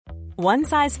One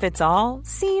size fits all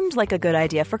seemed like a good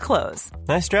idea for clothes.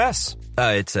 Nice dress.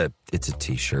 It's a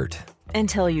t-shirt.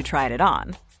 Until you tried it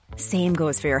on. Same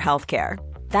goes for your healthcare.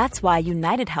 That's why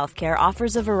United Healthcare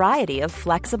offers a variety of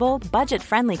flexible,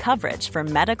 budget-friendly coverage for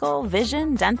medical,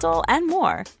 vision, dental, and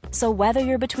more. So whether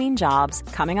you're between jobs,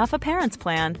 coming off a parent's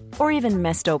plan, or even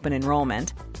missed open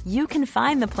enrollment, you can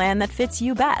find the plan that fits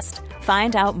you best.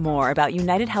 Find out more about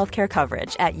United Healthcare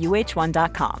coverage at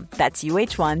uh1.com. That's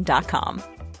uh1.com.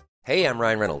 Hey, I'm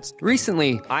Ryan Reynolds.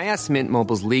 Recently, I asked Mint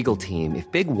Mobile's legal team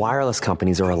if big wireless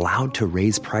companies are allowed to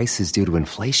raise prices due to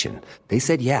inflation. They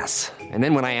said yes. And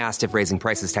then when I asked if raising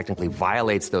prices technically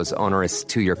violates those onerous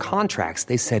two-year contracts,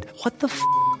 they said, "What the f***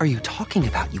 are you talking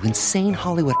about, you insane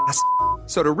Hollywood ass?"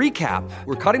 So to recap,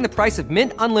 we're cutting the price of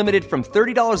Mint Unlimited from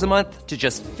 $30 a month to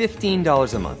just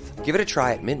 $15 a month. Give it a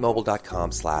try at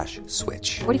mintmobile.com/switch.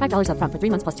 $45 up front for 3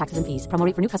 months plus taxes and fees. Promo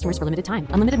rate for new customers for limited time.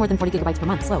 Unlimited more than 40 gigabytes per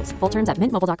month. Slows full terms at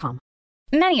mintmobile.com.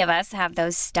 Many of us have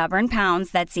those stubborn pounds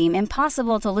that seem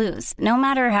impossible to lose, no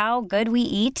matter how good we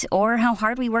eat or how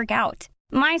hard we work out.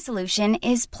 My solution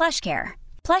is PlushCare.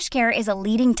 PlushCare is a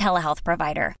leading telehealth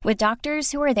provider with doctors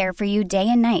who are there for you day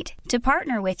and night to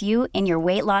partner with you in your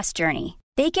weight loss journey.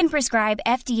 They can prescribe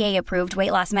FDA-approved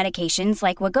weight loss medications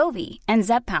like Wegovy and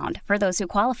Zepbound for those who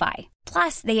qualify.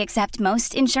 Plus, they accept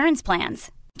most insurance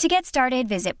plans. To get started,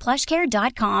 visit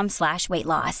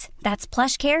plushcare.com/weightloss. That's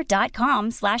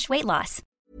plushcare.com/weightloss.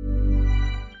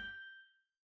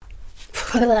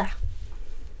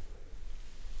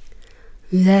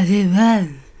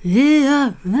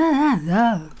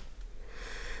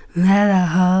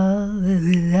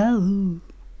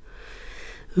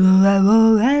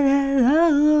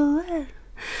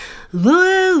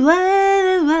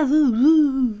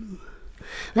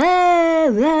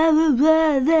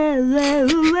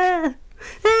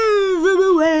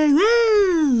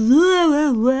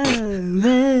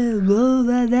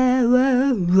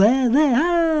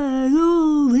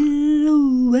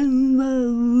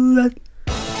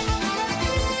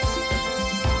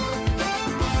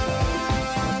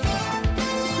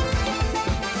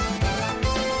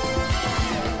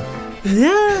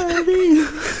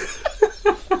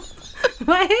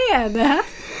 Vad är det?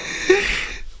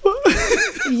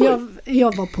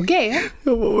 Jag var på G.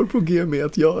 Jag var på G med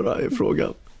att göra är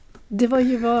frågan. Det var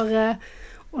ju vår,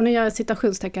 och nu gör jag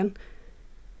citationstecken,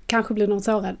 kanske blir någon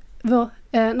sårad, vår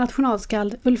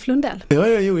nationalskald Ulf Lundell. Ja,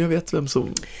 jag vet vem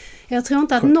som... Jag tror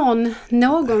inte att någon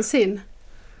någonsin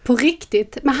på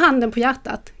riktigt med handen på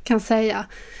hjärtat kan säga,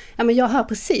 ja men jag hör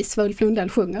precis vad Ulf Lundell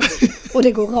sjunger och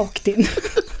det går rakt in.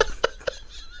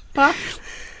 Va?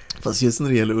 Fast just när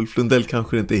det gäller Ulf Lundell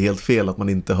kanske det inte är helt fel att man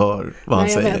inte hör vad han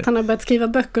säger. Vet, han har börjat skriva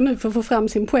böcker nu för att få fram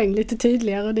sin poäng lite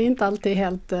tydligare och det är inte alltid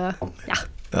helt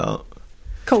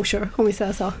kosher, om vi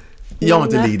säger så. Jag har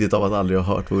inte lidit av att aldrig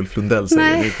ha hört vad Ulf Lundell säger,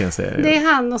 nej, det kan jag säga. Det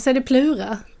är han och så är det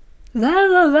Plura.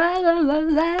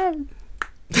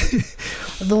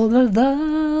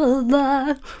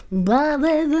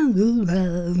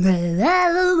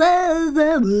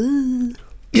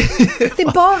 Det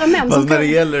är bara män som när det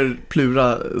gäller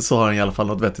Plura så har han i alla fall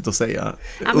något vettigt att säga.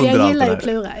 Ja, men jag gillar ju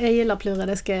Plura. Jag gillar Plura,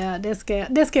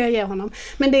 det ska jag ge honom.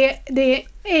 Men det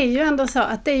är ju ändå så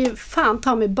att det är ju fan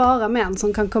ta mig bara män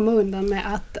som kan komma undan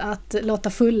med att låta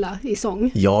fulla i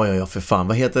sång. Ja, för fan.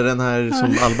 Vad heter den här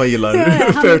som Alba gillar?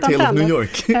 Fairy Tale of New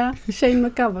York. Ja, Shane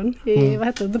McGovern i, vad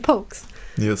heter det? The Pokes.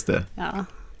 Just det. Ja.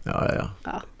 Ja,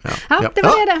 det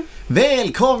var det.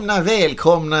 Välkomna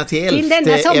till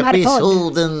 11:e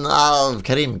episoden av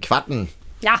Karim-kvarten.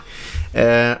 Ja.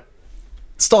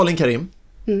 Stalin Karim.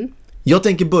 Jag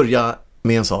tänker börja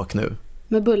med en sak nu.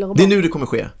 Med buller och det är nu det kommer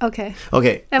ske.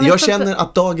 Okej. Jag känner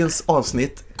att dagens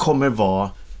avsnitt kommer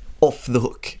vara off the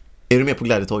hook. Är du med på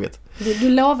glädjetåget? Du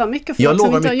lovar mycket för att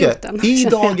inte har gjort den. I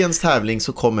dagens tävling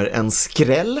så kommer en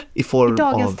skräll i form av... I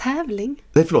dagens tävling?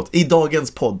 Nej, förlåt. I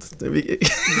dagens podd.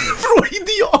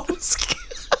 Freudiansk.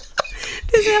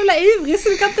 Du är så jävla ivrig så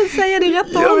du kan inte säga det i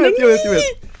rätt ordning. Jag vet.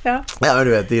 Ja, men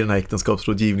du vet, det är den här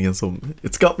äktenskapsrådgivningen som...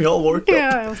 It's got me all worked up.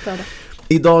 Ja, jag förstår det.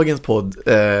 I dagens podd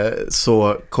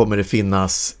så kommer det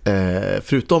finnas,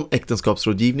 förutom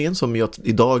äktenskapsrådgivningen som jag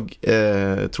idag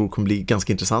tror kommer bli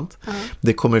ganska intressant,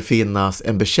 det kommer finnas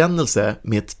en bekännelse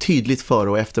med ett tydligt före-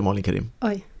 och efter Malin Karim.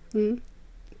 Oj.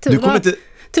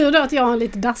 Tur då att jag har en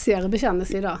lite dassigare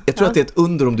bekännelse idag. Jag tror att det är ett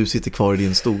under om du sitter kvar i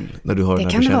din stol när du hör den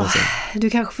här bekännelsen. Du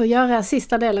kanske får göra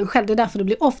sista delen själv. Det är därför du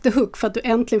blir off the hook, för att du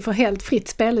äntligen får helt fritt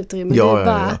spelutrymme.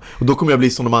 Ja. Och då kommer jag bli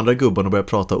som de andra gubbarna och börja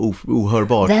prata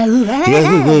ohörbart.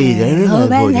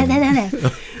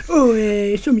 Och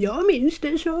som jag minns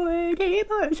det så är det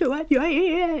bara så att jag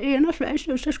är en av Sveriges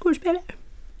största skådespelare.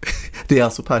 Det är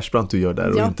alltså Persbrandt du gör där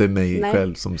och inte mig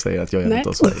själv som säger att jag är en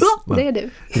av Sveriges. Det är du.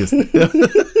 Just det.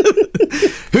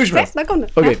 Hur som helst.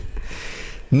 Okej.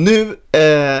 Nu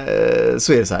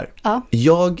så är det så här. Ja.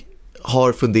 Jag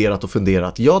har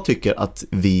funderat. Jag tycker att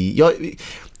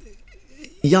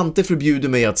Jante förbjuder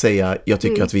mig att säga jag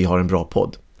tycker att vi har en bra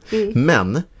podd.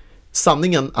 Men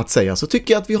sanningen att säga så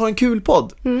tycker jag att vi har en kul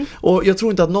podd. Och jag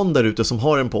tror inte att någon där ute som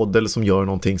har en podd eller som gör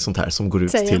någonting sånt här som går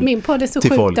ut till min podd är så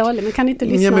sjukt dålig, men kan inte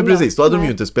lyssna. Ja, men precis, då hade de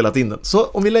ju inte spelat in den. Så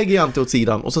om vi lägger Jante åt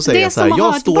sidan och så säger jag så här,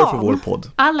 jag står för vår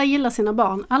podd. Alla gillar sina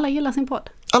barn, alla gillar sin podd.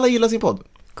 Alla gillar sin podd.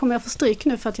 Kommer jag få stryk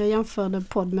nu för att jag jämförde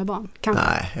podd med barn? Kanske.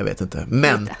 Nej, jag vet inte.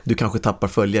 Men du kanske tappar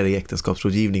följare i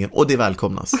äktenskapsrådgivningen och det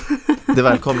välkomnas. Det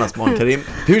välkomnas, Malin Karim.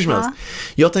 Hur som helst.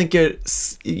 Jag tänker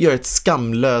göra ett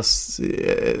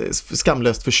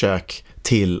skamlöst försök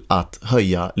till att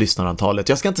höja lyssnarantalet.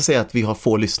 Jag ska inte säga att vi har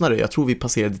få lyssnare. Jag tror vi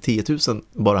passerade 10 000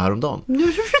 bara häromdagen.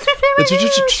 Men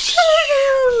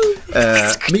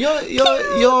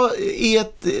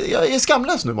jag är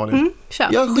skamlös nu, Malin.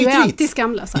 Jag du är alltid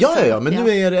skamlös. Alltså. Ja, men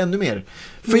nu är jag det ännu mer.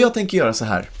 För jag tänker göra så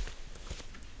här.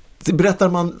 Berättar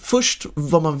man först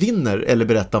vad man vinner eller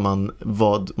berättar man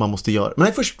vad man måste göra? Men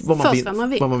nej, först vad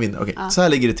man vinner. Okej. Så här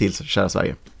ligger det till, kära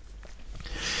Sverige.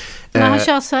 När han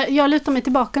kör så, jag lutar mig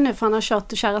tillbaka nu för han har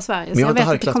kört Kära Sverige. Men jag har inte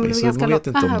harklat mig så man vet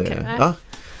inte om det. Ja.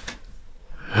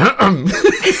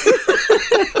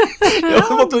 Jag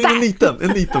har tagit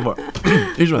en liten bara.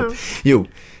 Jo,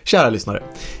 kära lyssnare.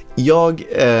 Jag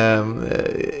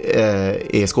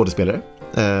är skådespelare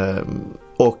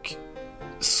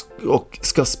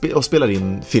och spelar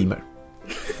in filmer.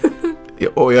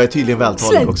 Och jag är tydligen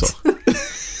vältalig också.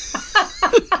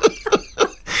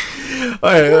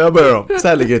 Jag börjar om. Så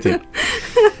här ligger det till.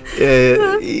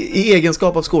 I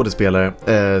egenskap av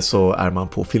skådespelare så är man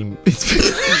på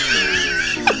filminspelning.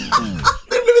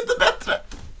 Det blev inte bättre.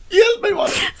 Hjälp mig,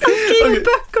 Malin. Jag skriver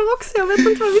böcker också. Jag vet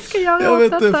inte vad vi ska göra. Jag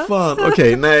vet inte fan.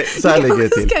 Okej, nej, så här ligger det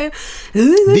till.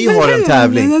 Vi har en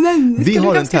tävling. Vi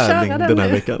har en tävling den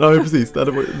här veckan. Ja, precis. Det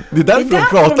är därför de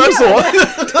pratar så.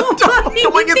 De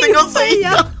har ingenting att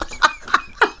säga.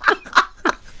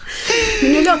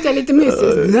 Men nu låter jag lite mysigt.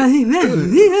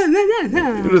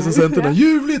 Recensenterna,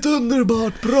 ljuvligt,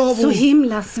 underbart, bravo. Så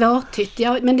himla svårtytt.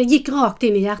 Men det gick rakt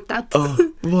in i hjärtat.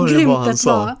 Vad det var han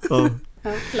sa.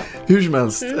 Hur som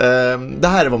helst, det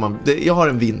här är vad jag har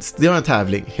en vinst, jag har en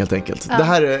tävling helt enkelt. Det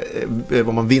här är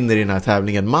vad man vinner i den här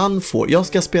tävlingen. Jag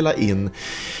ska spela in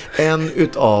en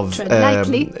utav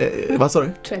vad sa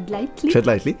du? Tread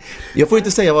lightly. Jag får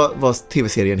inte säga vad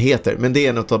tv-serien heter, men det är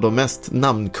en av de mest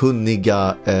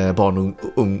namnkunniga barn- och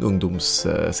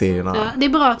ungdomsserierna. Ja, det är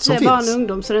bra att det är barn och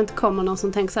ungdom så det inte kommer någon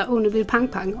som tänker så här, nu blir det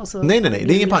pang-pang. Och så nej, det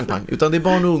är ingen pang-pang, utan det är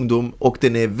barn och ungdom och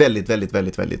den är väldigt, väldigt,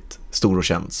 väldigt, väldigt stor och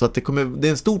känd. Så att det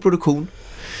är en stor produktion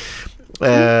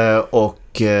och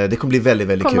det kommer bli väldigt,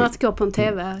 väldigt kul. Kommer att gå på en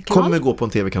tv-kanal? Kommer gå på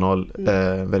en tv-kanal,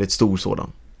 väldigt stor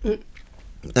sådan.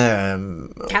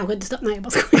 Kanske inte nej, jag bara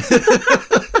skojar.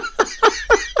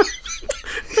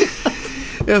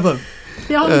 I alla fall.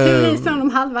 Jag har en teori om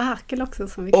halva Harkel också.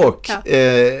 Som vi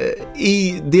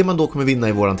i det man då kommer vinna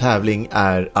i våran tävling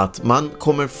är att man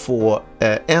kommer få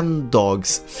en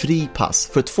dags fri pass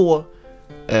för två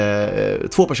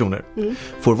personer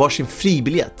får varsin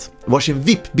fribiljett, varsin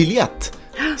VIP-biljett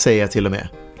säger jag till och med.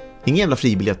 Ingen jävla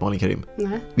fribiljett, Malin Karim.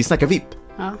 Nej. Vi snackar VIP.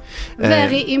 Ja.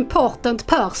 Very important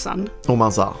person. Om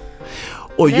man sa.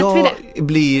 Och jag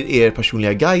blir er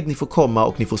personliga guide. Ni får komma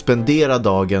och ni får spendera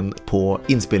dagen på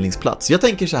inspelningsplats. Jag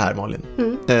tänker så här, Malin.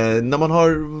 När man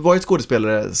har varit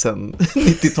skådespelare sedan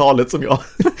 90-talet som jag,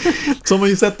 så har man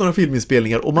ju sett några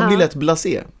filminspelningar och man blir lätt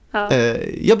blasé. Ja.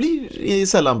 Jag blir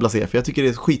sällan blasé för jag tycker det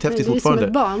är skithäftigt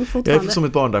fortfarande. Jag är som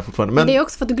ett barn där fortfarande. Men det är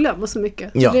också för att du glömmer så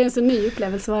mycket. Ja. Det är en så ny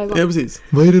upplevelse varje gång. Ja, precis.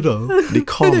 Vad är det då? Det är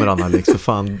kameran, Alex, för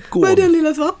fan. Gå. Vad är den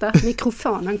lilla svarta?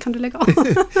 Mikrofonen kan du lägga av.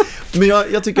 Men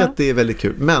jag tycker att det är väldigt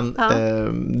kul. Men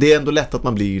det är ändå lätt att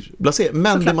man blir blasé.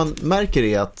 Men såklart. Det man märker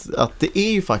är att det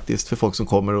är ju faktiskt för folk som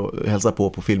kommer och hälsar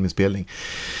på filminspelning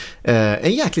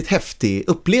en jäkligt häftig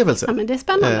upplevelse. Ja, men det är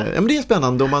spännande. Ja, men det är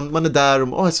spännande och man är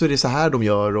där och så är det så här de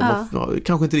gör och man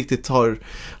kanske inte riktigt har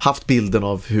haft bilden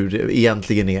av hur det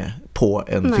egentligen är på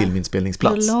en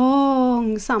filminspelningsplats. Det går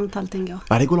långsamt allting går.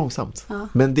 Ja, det går långsamt. Ja.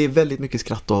 Men det är väldigt mycket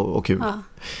skratt och kul.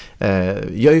 Ja.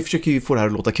 Jag försöker ju få det här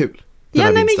att låta kul.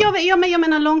 Ja, nej, men jag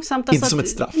menar långsamt. Alltså inte som ett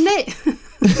straff. Nej.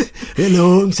 Det är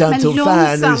långsamt som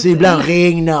fan. Så ibland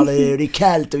regnar det och det är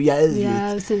kallt och jävligt.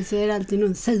 Ja, och sen så är det alltid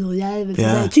någon sur jävel som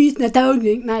säger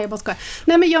tystnadtagning. Nej, jag bara skojar.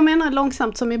 Nej, men jag menar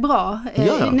långsamt som är bra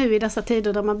nu i dessa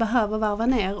tider där man behöver varva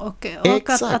ner. Och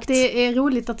att det är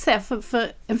roligt att se för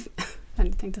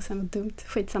jag tänkte säga något dumt.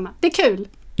 Skitsamma. Det är kul.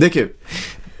 Det är kul.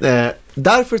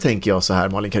 Därför tänker jag så här,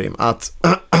 Malin Karim, att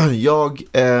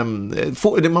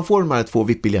man får de här 2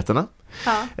 VIP-biljetterna.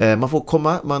 Ja. Man får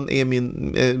komma, man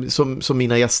är som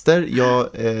mina gäster. Jag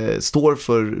står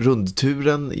för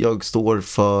rundturen, jag står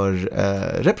för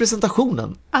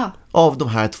representationen av de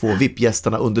här 2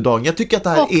 VIP-gästerna under dagen. Jag tycker att det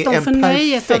här är en perfekt... Och de får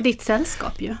nöjet av ditt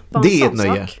sällskap ju. Det är ett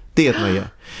nöje. Det är ett nöje.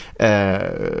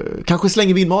 Kanske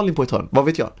slänger vi in Malin på ett hörn, vad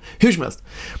vet jag. Hur som helst.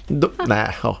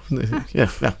 Nej, ja. Men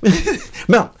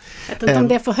jag vet inte om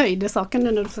det förhöjde saken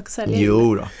nu när du försöker sälja.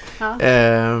 Jo då. Ja.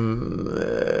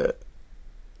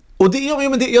 Och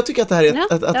jag tycker att det här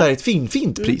är det här är ett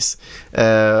fint pris.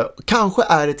 Kanske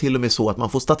är det till och med så att man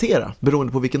får statera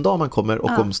beroende på vilken dag man kommer och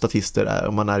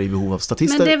om man är i behov av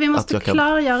statister. Men det vi måste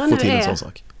klargöra nu är en sån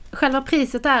sak. Själva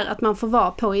priset är att man får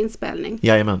vara på inspelning.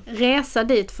 Jajamän. Resa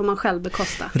dit får man själv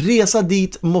bekosta. Resa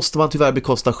dit måste man tyvärr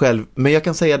bekosta själv. Men jag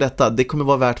kan säga detta, det kommer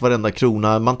vara värt varenda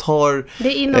krona. Man tar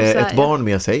ett barn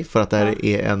med sig för att det här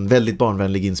är en väldigt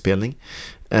barnvänlig inspelning.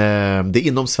 Det är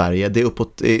inom Sverige, det är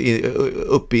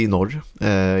uppe i norr,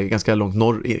 ganska långt,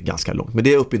 men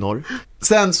det är uppe i norr.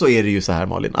 Sen så är det ju så här,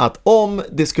 Malin, att om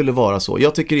det skulle vara så,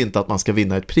 jag tycker inte att man ska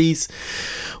vinna ett pris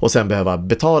och sen behöva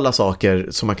betala saker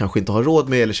som man kanske inte har råd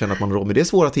med eller känner att man har råd med. Det är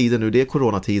svåra tider nu, det är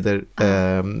coronatider,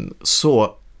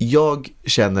 så jag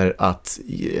känner att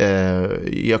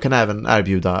jag kan även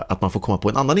erbjuda att man får komma på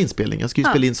en annan inspelning. Jag ska ju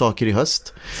spela in saker i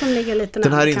höst. Som ligger lite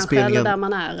närmare kanske, eller där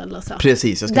man är eller så.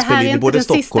 Precis, jag ska spela in i både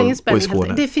Stockholm och i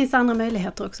Skåne. Det finns andra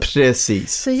möjligheter också.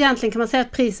 Precis. Så egentligen kan man säga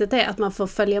att priset är att man får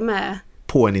följa med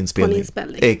på en inspelning.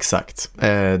 Exakt.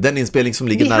 Den inspelning som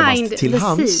ligger närmast till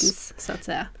hands scenes, så att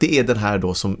säga. Det är den här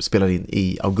då som spelar in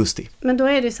i augusti. Men då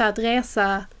är det så att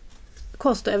resa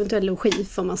kostar eventuellt logi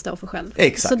får man stå för själv.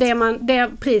 Exakt. Så det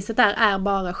priset där är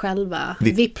bara själva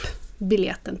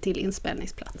VIP-biljetten till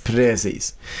inspelningsplats.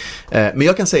 Precis. Men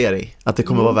jag kan säga dig att det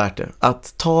kommer vara värt det.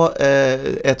 Att ta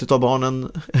ett utav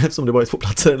barnen, eftersom det bara är 2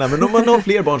 platser, men om man har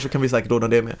fler barn så kan vi säkert ordna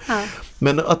det med. Ja.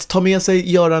 Men att ta med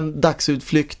sig, göra en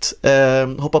dagsutflykt,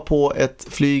 hoppa på ett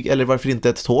flyg eller varför inte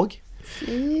ett tåg.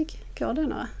 Flyg, går det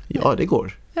några? Ja, det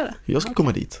går. Jag ska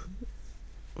komma dit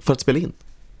för att spela in.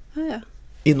 Ja.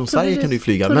 Inom Sverige kan du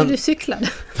flyga. Men du cyklade?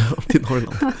 Till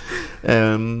Norrland.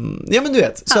 Ja, men du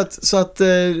vet. Så att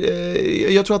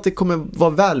jag tror att det kommer vara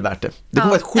väl värt det. Det kommer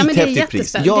vara ett skithäftigt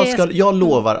pris. Jag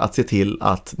lovar att se till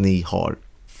att ni har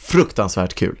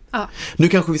fruktansvärt kul. Ja. Nu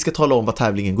kanske vi ska tala om vad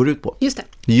tävlingen går ut på.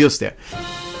 Just det.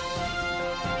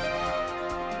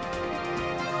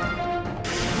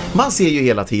 Man ser ju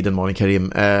hela tiden, Malin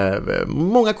Karim,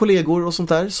 många kollegor och sånt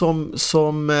där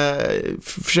som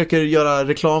försöker göra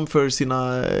reklam för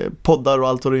sina poddar och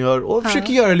allt vad de gör och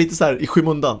försöker göra lite så här i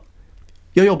skymundan.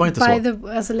 Jag jobbar inte så.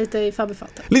 Alltså lite i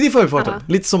förbifarten. Lite i förbifarten.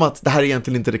 Lite som att det här är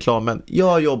egentligen inte reklam, men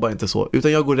jag jobbar inte så.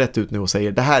 Utan jag går rätt ut nu och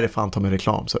säger, det här är fan ta med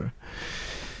reklam, så.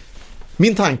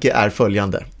 Min tanke är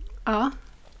följande. Ja.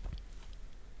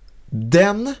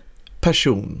 Den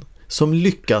person som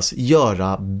lyckas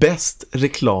göra bäst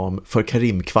reklam för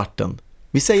Karim-kvarten.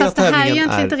 Vi säger fast att det här är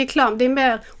egentligen inte reklam, det är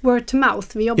mer word to mouth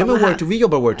vi jobbar med här. Vi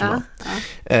jobbar word to mouth.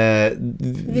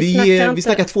 Vi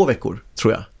snackar 2 veckor,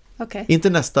 tror jag. Okay. Inte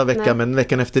nästa vecka, men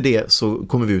veckan efter det så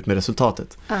kommer vi ut med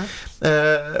resultatet.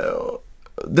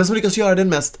 Den som lyckas göra den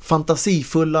mest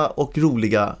fantasifulla och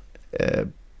roliga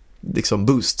liksom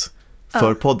boost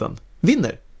för podden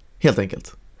vinner, helt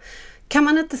enkelt. Kan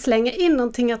man inte slänga in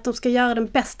någonting att de ska göra den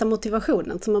bästa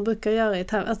motivationen som man brukar göra i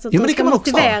alltså att men det kan man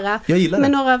motivera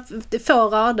med några få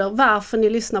rader varför ni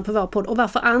lyssnar på vår podd och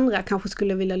varför andra kanske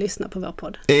skulle vilja lyssna på vår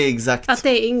podd. Exakt. Att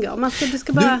det ingår. Du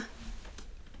ska bara...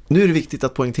 Nu är det viktigt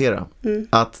att poängtera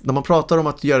att när man pratar om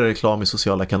att göra reklam i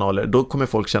sociala kanaler, då kommer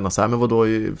folk känna så här, men vadå,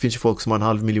 det finns ju folk som har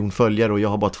 500 000 följare och jag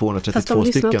har bara 232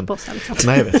 stycken.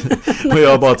 Nej, jag vet. Och jag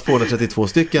har bara 232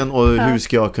 stycken och hur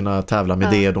ska jag kunna tävla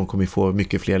med det? De kommer ju få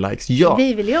mycket fler likes. Ja.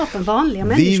 Vi vill ju åt de vanliga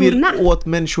människorna. Vi vill åt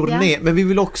människorna, men vi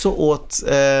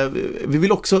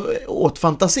vill också åt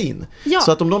fantasin. Ja.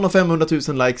 Så att om någon har 500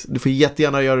 000 likes, du får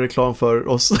jättegärna göra reklam för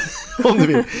oss om du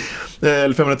vill.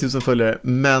 Eller 500 000 följare.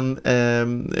 Men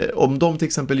om de till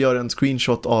exempel gör en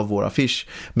screenshot av vår affisch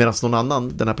medan någon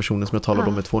annan, den här personen som jag talade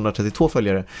om med 232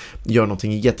 följare, gör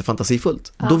någonting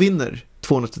jättefantasifullt, då vinner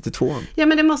 232. Ja,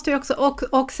 men det måste ju också,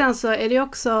 och sen så är det ju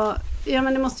också, ja,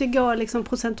 men det måste ju gå liksom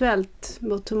procentuellt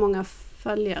mot hur många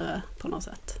följare på något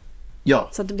sätt. Ja.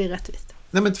 Så att det blir rättvist.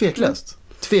 Nej, men tveklöst.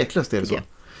 Tveklöst är det så.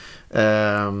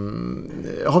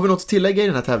 Har vi något att tillägga i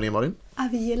den här tävlingen, Malin? Ja,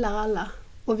 vi gillar alla.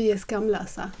 Och vi är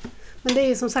skamlösa. Men det är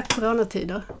ju som sagt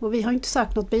coronatider. Och vi har inte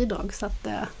sökt något bidrag. Så att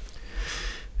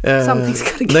something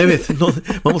ska det gå. Nej,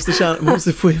 man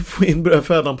måste få in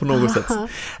brödfödan på något sätt.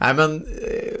 Nej, men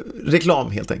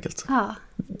reklam helt enkelt. Ja.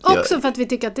 Också för att vi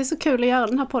tycker att det är så kul att göra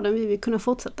den här podden. Vi vill kunna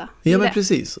fortsätta. Ja, men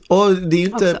precis. Och det är ju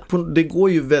inte det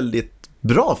går ju väldigt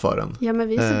bra för den. Ja, men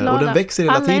vi är så glada. Och den växer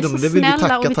hela tiden. Alla är så och det vill vi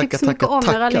snälla och vi tycker så mycket om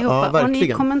er allihopa. Ja, och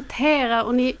ni kommenterar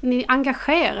och ni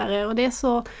engagerar er. Och det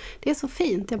är så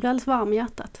fint. Jag blir alldeles varm i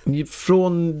hjärtat.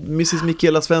 Från Mrs.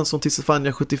 Mikaela Svensson till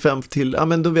Stefania 75 till, ja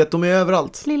men du vet, de är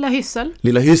överallt. Lilla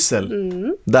Hyssel.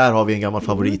 Där har vi en gammal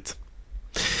favorit.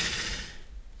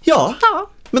 Ja,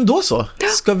 men då så.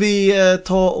 Ska vi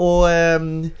ta och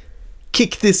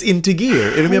kick this into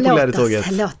gear? Är du med på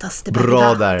lärdetåget? Låt oss det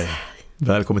bra där.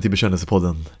 Välkommen till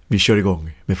Bekännelsepodden. Vi kör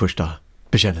igång med första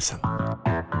bekännelsen.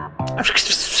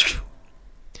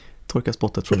 Torka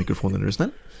spottet från mikrofonen, är du snäll?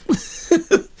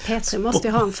 Petri måste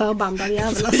ju ha en förbandad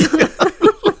jävel alltså.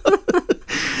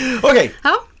 Okej,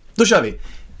 då kör vi.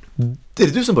 Är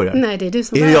det du som börjar? Nej, det är du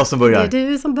som börjar. Är det jag som börjar? Det är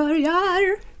du som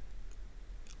börjar.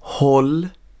 Håll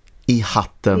i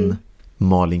hatten,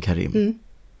 Malin Karim.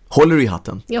 Håller du i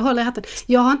hatten? Jag håller i hatten.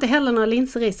 Jag har inte heller några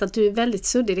linser i så att du är väldigt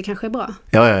suddig. Det kanske är bra.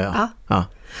 Ja.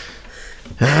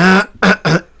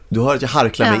 Du hör att jag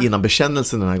harklar mig innan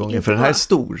bekännelsen den här gången. Inte för den här är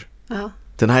stor. Ja.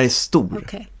 Den här är stor.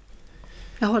 Okej.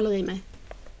 Jag håller i mig.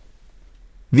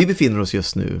 Vi befinner oss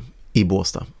just nu i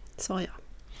Båstad. Svarar jag.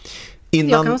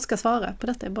 Jag kanske ska svara på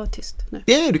detta. Jag är bara tyst nu.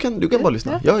 Ja, du kan bara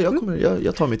lyssna.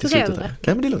 Jag tar mig till slutet här.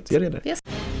 Nej, men det är lugnt. Jag är redo. Yes.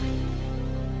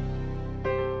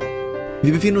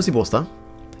 Vi befinner oss i Båstad.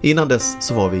 Innan dess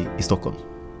så var vi i Stockholm.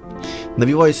 När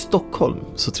vi var i Stockholm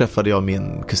så träffade jag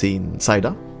min kusin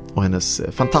Saida och hennes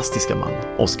fantastiska man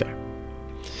Oscar.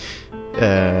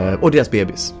 Och deras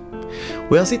bebis.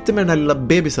 Och jag sitter med den här lilla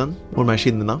bebisen och de här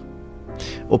kinderna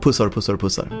och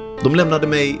pussar. De lämnade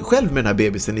mig själv med den här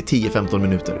bebisen i 10-15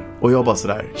 minuter. Och jag bara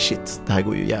sådär, shit, det här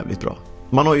går ju jävligt bra.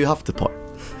 Man har ju haft ett par.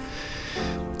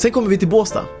 Sen kommer vi till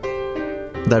Båstad,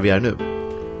 där vi är nu.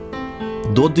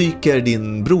 Då dyker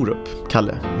din bror upp,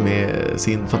 Kalle, med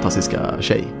sin fantastiska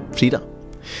tjej, Frida.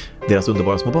 Deras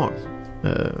underbara små barn.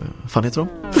 Fan heter de?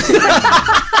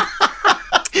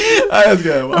 Nej, jag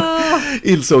ska bara.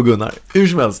 Ilse och Gunnar. Hur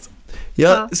som helst.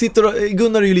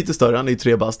 Gunnar är ju lite större, han är ju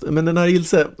 3 bast. Men den här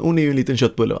Ilse, hon är ju en liten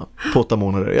köttbulle, va? På 8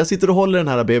 månader. Jag sitter och håller den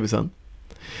här bebisen.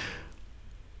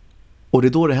 Och det är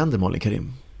då det händer, Malin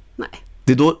Karim. Nej.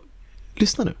 Det är då,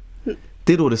 lyssna nu.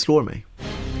 Det är då det slår mig.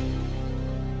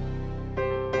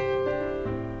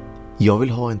 Jag vill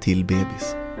ha en till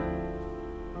bebis.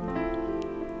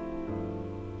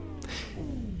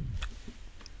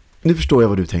 Nu förstår jag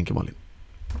vad du tänker, Malin.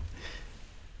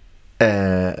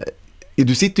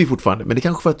 Du sitter ju fortfarande, men det är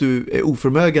kanske för att du är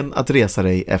oförmögen att resa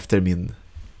dig efter min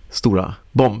stora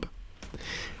bomb.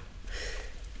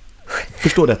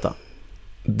 Förstå detta.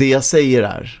 Det jag säger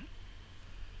är...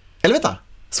 Eller vänta,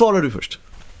 svarar du först.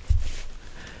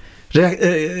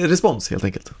 Respons helt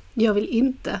enkelt. Jag vill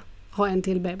inte ha en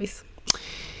till bebis.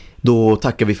 Då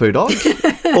tackar vi för idag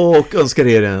och önskar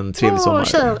er en trevlig sommar.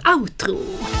 Kör outro.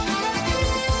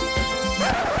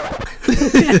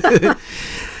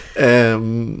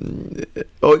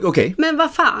 Okej. Men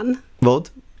vad fan? Vad?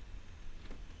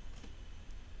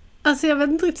 Alltså jag vet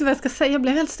inte riktigt vad jag ska säga. Jag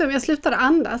blev helt stum. Jag slutade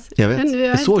andas. Jag vet.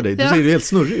 Jag såg dig. Du ser ju helt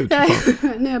snurrig ut.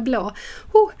 Nu är jag blå.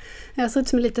 Jag ser ut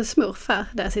som en liten smurf här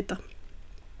där jag sitter.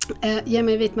 Ge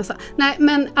mig vit massa. Nej,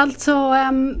 men alltså...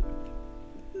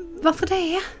 varför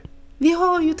det? Vi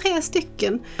har ju 3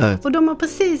 stycken. Och de har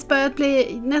precis börjat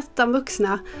bli nästan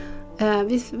vuxna.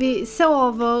 Vi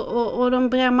sover och de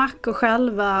brer mackor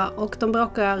själva. Och de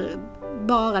bråkar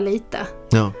bara lite.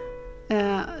 Ja.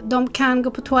 De kan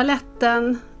gå på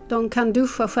toaletten. De kan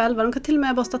duscha själva. De kan till och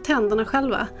med borsta tänderna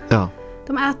själva. Ja.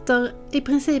 De äter i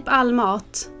princip all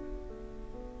mat.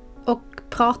 Och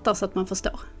pratar så att man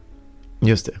förstår.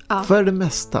 Just det. Ja. För det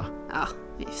mesta. Ja,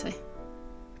 i och för sig.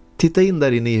 Titta in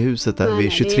där inne i huset där vid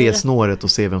 23-snåret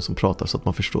och se vem som pratar så att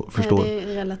man förstår. Det är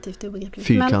relativt obegripligt.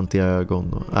 Fyrkantiga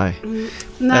ögon och... Nej.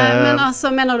 Nej, men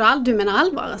alltså menar du menar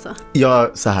allvar alltså?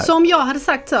 Ja, så här. Så om jag hade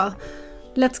sagt så,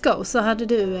 let's go, så hade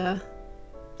du...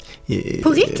 på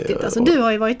riktigt, alltså du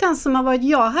har ju varit den som har varit...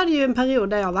 Jag hade ju en period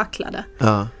där jag vacklade.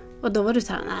 Ja. Och då var du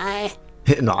så här,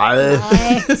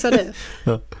 nej, sa du.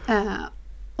 Ja.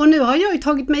 Och nu har jag ju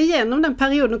tagit mig igenom den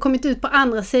perioden och kommit ut på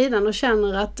andra sidan och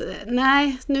känner att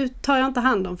nej, nu tar jag inte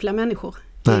hand om fler människor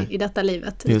i detta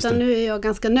livet. Just utan det. nu är jag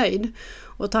ganska nöjd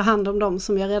och tar hand om dem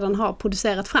som jag redan har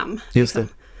producerat fram. Just det.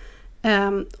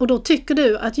 Och då tycker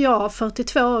du att jag,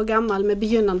 42 år gammal med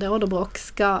begynnande åderbråck,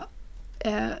 ska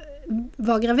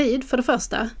vara gravid för det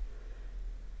första.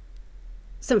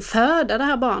 Sen föda det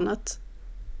här barnet.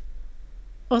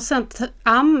 Och sen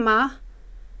amma,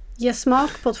 ge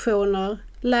smakportioner,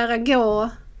 lära gå,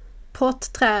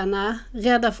 potträna,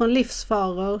 rädda från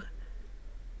livsfaror.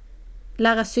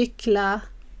 lära cykla,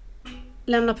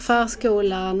 lämna på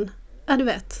förskolan. Ja, du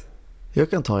vet. Jag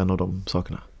kan ta en av de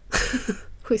sakerna.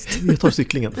 Schysst. Jag tar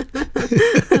cyklingen.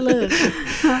 Eller hur?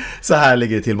 Så här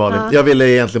ligger det till, Malin. Ja. Jag ville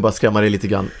egentligen bara skrämma dig lite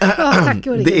grann. Tack,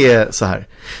 det är så här.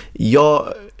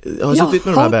 Jag har suttit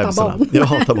med de här bebisarna. barn. Jag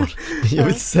hatar barn. Jag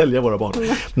vill sälja våra barn.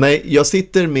 Nej, jag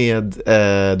sitter med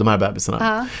de här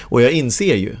bebisarna. Och jag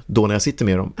inser ju då när jag sitter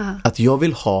med dem att jag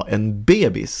vill ha en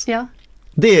bebis. Ja.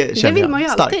 Det känner vill man ju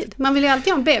jag starkt. alltid. Man vill ju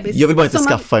alltid ha en bebis. Jag vill bara inte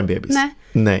skaffa en bebis.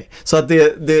 Nej. Så att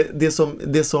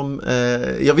det som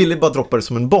jag ville bara droppa det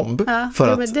som en bomb för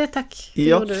att men det tack.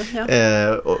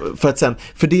 för att sen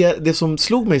för det som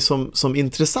slog mig som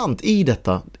intressant i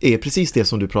detta är precis det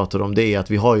som du pratade om. Det är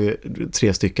att vi har ju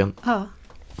 3 stycken. Ja.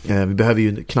 Vi behöver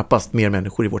ju knappast mer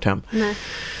människor i vårt hem. Nej.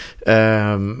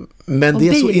 Men och det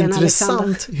är så bilen, intressant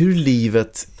Alexander. hur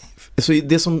livet. Så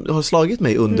det som har slagit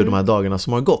mig under de här dagarna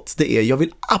som har gått, det är jag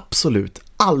vill absolut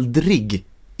aldrig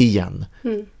igen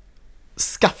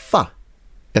skaffa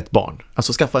ett barn.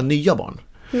 Alltså skaffa nya barn.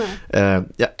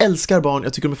 Jag älskar barn,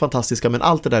 jag tycker de är fantastiska, men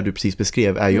allt det där du precis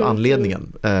beskrev är ju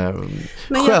anledningen.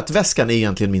 Skötväskan är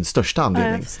egentligen min största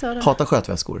anledning. Hatar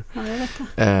skötväskor. Ja, jag vet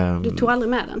det. Du tog aldrig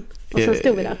med den.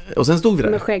 Och sen stod vi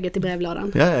där. Med skägget i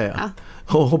brevlådan. Ja.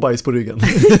 Och bajs på ryggen.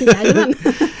 Jajamän.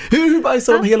 Hur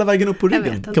bajsar de hela vägen upp på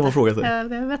ryggen? Kan man fråga sig.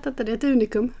 Jag vet inte, det är ett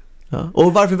unikum. Ja.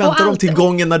 Och varför väntar de till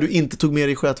gången när du inte tog med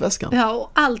dig skötväskan? Ja,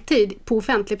 och alltid på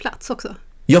offentlig plats också.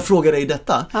 Jag frågar dig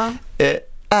detta. Ja.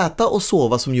 Äta och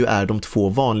sova som ju är de 2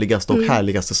 vanligaste och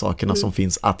härligaste sakerna som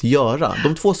finns att göra.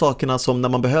 De 2 sakerna som när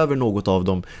man behöver något av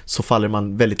dem så faller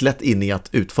man väldigt lätt in i att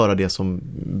utföra det som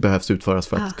behövs utföras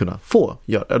för att kunna få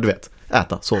göra, du vet,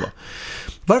 äta, sova.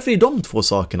 Varför är de 2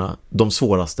 sakerna de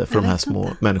svåraste för de här små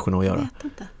människorna att göra? Jag vet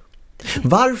inte.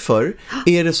 Varför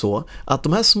är det så att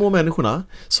de här små människorna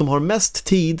som har mest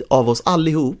tid av oss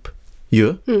allihop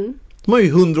de har ju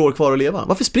 100 år kvar att leva.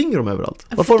 Varför springer de överallt?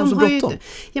 Varför har de så bråttom?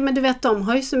 Ja, men du vet, de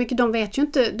har ju så mycket, de vet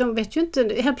ju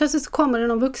inte. Helt plötsligt så kommer det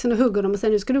någon vuxen och hugger dem och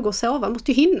säger nu ska du gå och sova,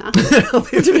 måste ju hinna.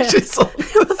 Du vet.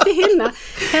 Jag måste hinna.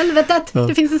 Helvetet,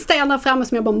 det finns en sten där framme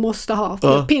som jag bara måste ha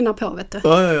för att pinna på, vet du.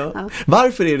 Ja.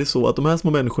 Varför är det så att de här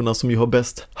små människorna som ju har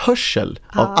bäst hörsel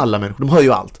av alla människor, de hör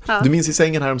ju allt. Du minns i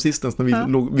sängen här om sistens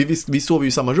när vi sov ju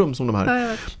i samma rum som de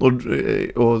här.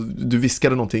 Och du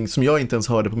viskade någonting som jag inte ens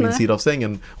hörde på min sida av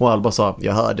sängen och Alba sa,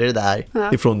 jag hörde det där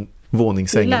ifrån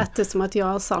våningssängen. Det lät det som att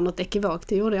jag sa något ekivokt,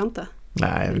 det gjorde jag inte.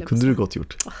 Nej, det kunde du gott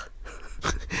gjort.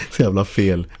 Så jävla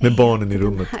fel. Med barnen i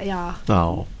rummet.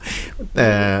 Ja.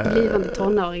 Blivande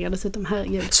tonåringar dessutom,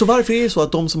 herregud. Så varför är det så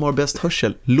att de som har bäst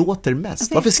hörsel låter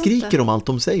mest? Varför skriker de allt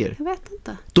de säger? Jag vet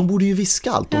inte. De borde ju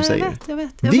viska allt de säger. Jag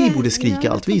vet. Vi borde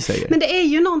skrika allt vi säger. Men det är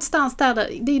ju någonstans där,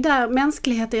 det är där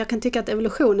mänskligheten, jag kan tycka att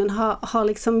evolutionen har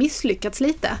liksom misslyckats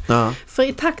lite. Ja. För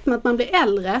i takt med att man blir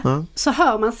äldre så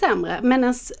hör man sämre, men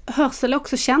ens hörsel är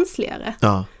också känsligare.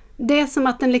 Ja. Det är som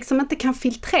att den liksom inte kan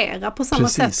filtrera på samma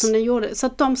sätt som den gjorde. Så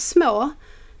att de små,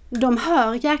 de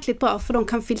hör jäkligt bra för de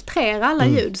kan filtrera alla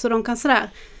ljud. Så de kan sådär,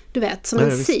 du vet, som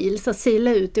en sil, så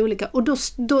sila ut olika. Och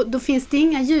då finns det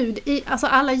inga ljud, alltså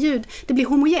alla ljud, det blir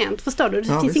homogent, förstår du?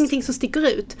 Det finns ingenting som sticker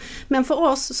ut. Men för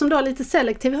oss som då har lite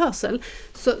selektiv hörsel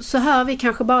så hör vi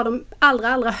kanske bara de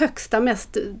allra högsta,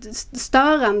 mest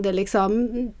störande liksom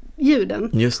ljuden.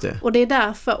 Just det. Och det är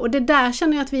därför, och det där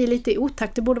känner jag att vi är lite i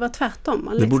otakt. Det borde vara tvärtom.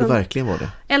 Det borde verkligen vara det.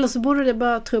 Eller så borde det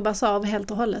bara trubbas av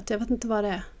helt och hållet. Jag vet inte vad det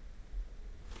är.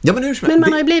 Ja, men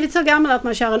man har ju blivit så gammal att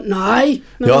man kör en nej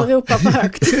när man ropar för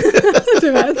högt.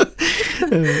 Du vet.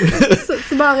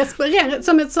 Så bara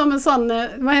som en sån,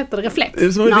 vad heter det,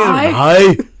 reflex.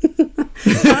 Nej!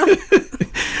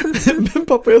 Men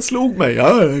pappa, jag slog mig.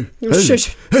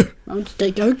 Man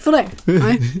skriker högt för det.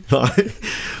 Nej.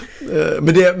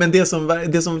 Men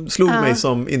det som slog mig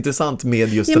som intressant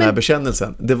med just den här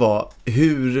bekännelsen, det var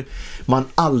hur man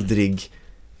aldrig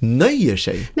nöjer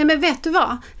sig. Nej, men vet du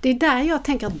vad? Det är där jag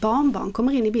tänker att barnbarn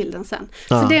kommer in i bilden sen.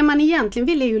 För det man egentligen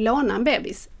vill är ju låna en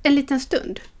bebis en liten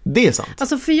stund. Det är sant.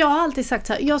 Alltså, för jag har alltid sagt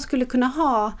så här, jag skulle kunna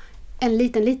ha en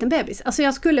liten bebis. Alltså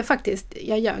jag skulle faktiskt,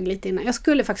 jag ljög lite innan, jag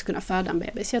skulle faktiskt kunna föda en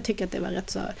bebis. Jag tycker att det var rätt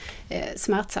så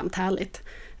smärtsamt härligt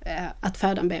att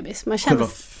föda en bebis. Man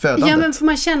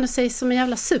känner sig som en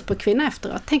jävla superkvinna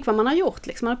efteråt. Tänk vad man har gjort.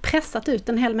 Liksom. Man har pressat ut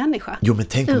en hel människa. Jo, men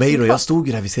tänk på mig då. Jag stod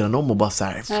ju där vid sidan om och bara så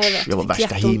här, jag var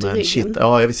värsta himen. Shit.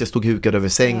 Ja, jag visste, jag stod hukad över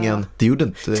sängen. Ja. Det gjorde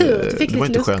inte, det var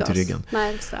inte skönt i ryggen.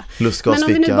 Nej, lustgas. Men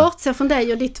om vi nu bortser från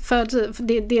dig och ditt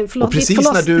och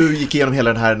precis när du gick igenom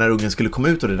hela den här, när ungen skulle komma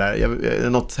ut och det där,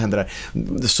 något hände där,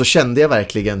 så kände jag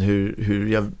verkligen hur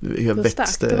jag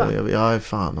växte. Ja,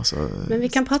 fan alltså. Men vi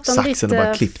kan prata om saxen och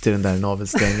bara klippte den där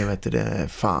navelsträngen, vet du, det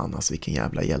fan alltså, vilken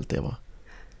jävla hjälte jag var.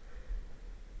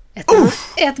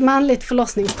 Ett manligt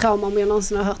förlossningstrauma om jag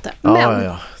någonsin har hört det.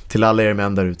 Ja. Till alla er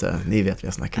män där ute, ni vet vad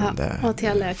jag snackar om det. Och till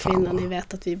alla er kvinnor, ni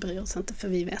vet att vi bryr oss inte, för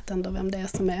vi vet ändå vem det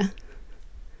är som är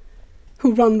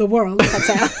who run the world, så att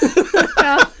säga.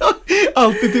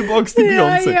 Alltid tillbaks till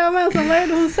Beyoncé. Ja, men vad är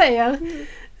det hon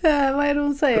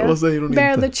säger? Vad säger hon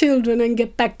Bear inte? the children and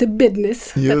get back to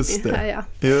business. Just det.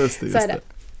 Ja. Just det.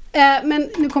 Men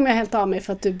nu kommer jag helt av mig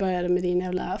för att du började med din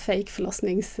jävla fake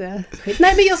förlossningsskit.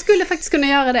 Nej, men jag skulle faktiskt kunna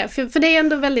göra det. För det är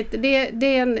ändå väldigt, det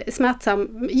är en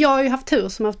smärtsam. Jag har ju haft tur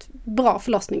som har haft bra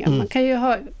förlossningar. Man kan ju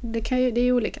ha, det är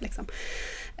ju olika liksom.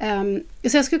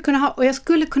 Så jag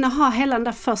skulle kunna ha hela den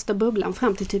där första bubblan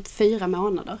fram till typ 4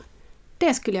 månader.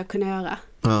 Det skulle jag kunna göra.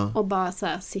 Ja. Och bara så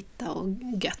här, sitta och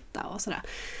götta och sådär.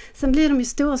 Sen blir de ju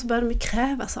stora, så börjar de ju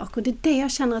kräva saker. Och det är det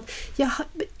jag känner att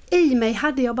i mig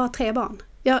hade jag bara 3 barn.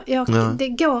 Det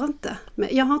går inte.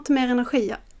 Jag har inte mer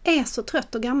energi. Jag är så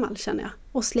trött och gammal, känner jag.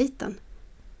 Och sliten.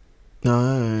 Ja.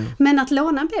 Men att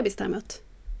låna en bebis däremot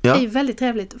är ju väldigt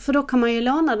trevligt. För då kan man ju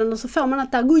låna den och så får man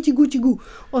att där go.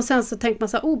 Och sen så tänker man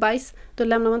så här, bajs, då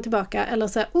lämnar man tillbaka. Eller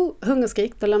så här,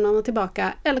 hungerskrik, då lämnar man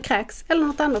tillbaka. Eller kräks, eller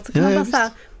något annat. Så kan man bara så här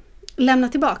lämna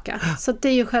tillbaka. Så det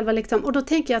är ju själva liksom. Och då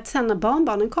tänker jag att sen när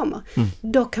barnbarnen kommer,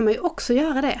 då kan man ju också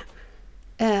göra det.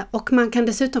 Och man kan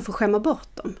dessutom få skämma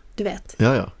bort dem, du vet.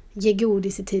 Ge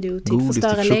godis i tid och otid,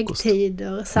 förstöra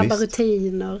läggtider, sabba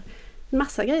rutiner.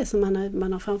 Massa grejer som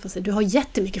man har framför sig. Du har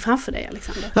jättemycket framför dig,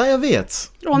 Alexander. Ja, jag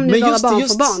vet. Om nu bara barn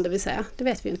får barn, det vill säga. Det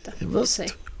vet vi ju inte.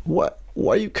 Why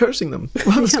are you cursing them?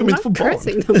 Varför ska de inte få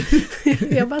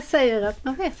barn? Jag bara säger att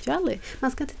man vet ju aldrig.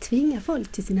 Man ska inte tvinga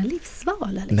folk till sina livsval,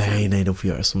 Alexander. Nej, de får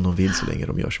göra som de vill så länge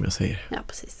de gör som jag säger. Ja,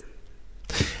 precis.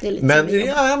 Det är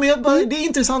lite det är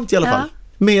intressant i alla fall.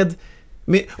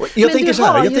 Jag tänker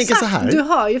så här. Du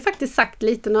har ju faktiskt sagt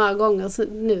lite några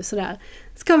gånger nu sådär,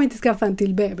 ska vi inte skaffa en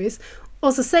till bebis?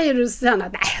 Och så säger du sen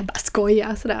att nej, jag bara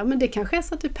skojar sådär. Men det kanske är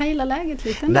så att du pejlar läget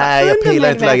lite. Nej, jag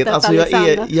pejlar inte läget. Alltså jag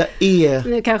är...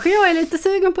 Nu kanske jag är lite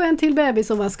sugen på en till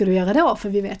bebis, och vad ska du göra då? För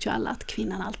vi vet ju alla att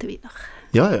kvinnan alltid vinner.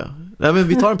 Ja. Nej, men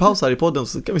vi tar en paus här i podden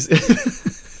så kan vi se.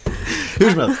 Hur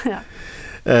som helst.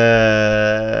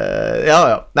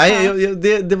 Nej,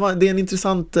 det är en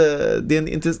intressant det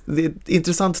är ett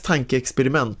intressant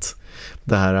tankeexperiment,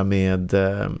 det här med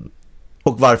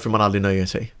och varför man aldrig nöjer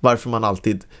sig, varför man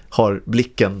alltid har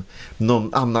blicken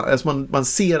någon annan, alltså man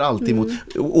ser alltid mot,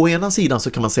 å ena sidan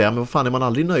så kan man säga, men vad fan, är man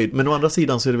aldrig nöjd, men å andra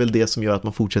sidan så är det väl det som gör att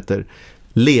man fortsätter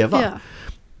leva.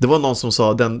 Det var någon som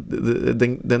sa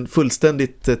den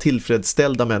fullständigt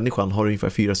tillfredsställda människan har ungefär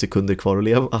 4 sekunder kvar att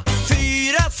leva. 4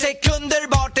 sekunder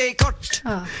bort är kort.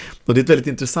 Och det är ett väldigt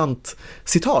intressant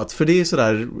citat, för det är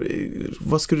sådär,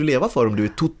 vad ska du leva för om du är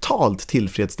totalt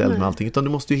tillfredsställd med allting, utan du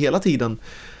måste ju hela tiden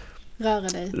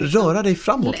röra dig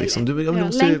framåt liksom. Du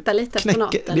måste längta lite på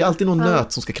något. Det är alltid någon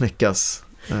nöt som ska knäckas.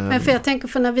 Men för jag tänker,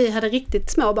 för när vi hade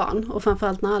riktigt små barn, och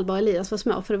framförallt när Alba och Elias var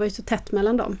små, för det var ju så tätt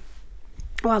mellan dem.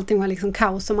 Och allting var liksom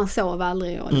kaos och man sov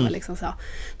aldrig. Och det var liksom så.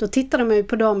 Då tittade man ju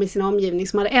på dem i sin omgivning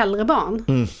som hade äldre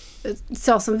barn.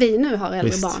 Så som vi nu har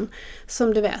äldre barn.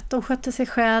 Som du vet, de skötte sig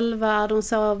själva, de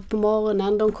sov på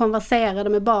morgonen, de konverserade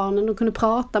med barnen, de kunde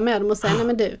prata med dem och säga, nej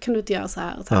men du, kan du inte göra så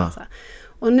här och så här. Och så här.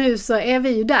 Och nu så är vi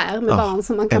ju där med barn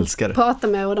som man kan prata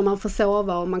med, och där man får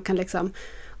sova, och man kan liksom...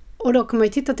 Och då kan man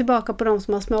ju titta tillbaka på de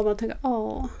som har småbarn och tänka,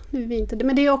 nu är vi inte det.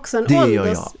 Men det är också en ålders... Det gör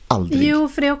jag aldrig. Jo,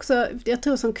 för det är också, jag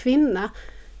tror som kvinna,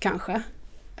 kanske,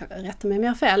 jag rättar mig om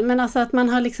jag har fel, men alltså att man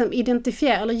har liksom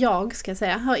identifierat, eller jag ska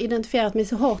säga, har identifierat mig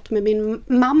så hårt med min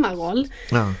mammaroll.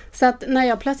 Så att när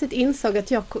jag plötsligt insåg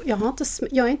att jag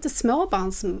är inte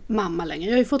småbarnsmamma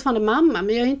längre. Jag är fortfarande mamma,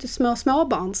 men jag är inte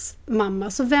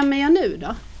småbarnsmamma. Så vem är jag nu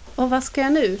då? Och vad ska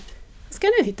jag nu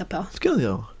hitta på? Ska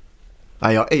jag?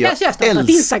 Nej, jag älskar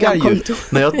ju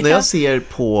när jag ser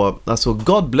på, alltså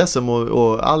God bless them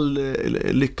och all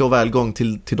lycka och välgång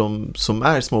till de som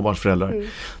är småbarnsföräldrar.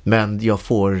 Men jag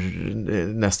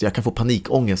kan få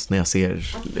panikångest när jag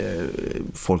ser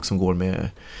folk som går med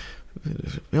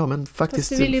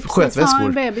faktiskt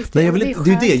skötväskor.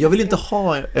 Nej, jag vill inte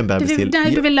ha en bebis till.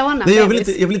 Du vill låna nej,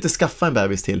 jag vill inte skaffa en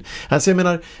bebis till. Alltså jag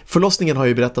menar, förlossningen har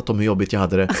ju berättat om hur jobbigt jag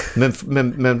hade det.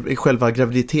 Men själva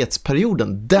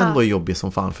graviditetsperioden, den var ju jobbig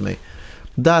som fan för mig.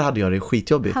 Där hade jag det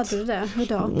skitjobbigt. Hade du det? Hur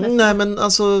då? Nej, men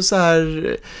alltså så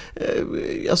här,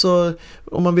 alltså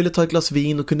om man ville ta ett glas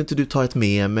vin, och kunde inte du ta ett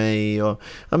med mig, och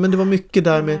men det var mycket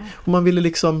där med, om man ville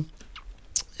liksom,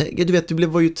 du vet,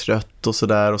 var ju trött och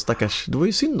sådär, och stackars, det var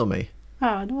ju synd om mig.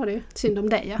 Ja, det var det ju. Synd om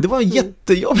dig, ja. Det var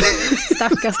jättejobbigt.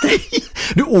 Stackars dig.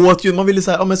 Du åt ju, man ville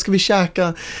säga, men ska vi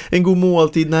käka en god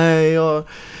måltid? Nej, jag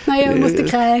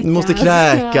måste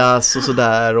kräkas och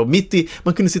sådär. Och mitt i,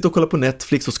 man kunde sitta och kolla på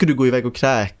Netflix och ska du gå iväg och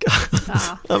kräka.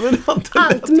 Ja, men det var inte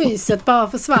allt myset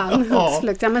bara försvann.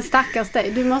 Ja, men stackars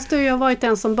dig. Du måste ju ha varit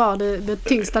den som bar det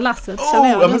tyngsta lasset.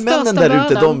 Men männen där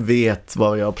ute, de vet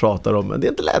vad jag pratar om. Men det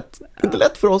är inte lätt. Det är inte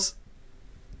lätt för oss.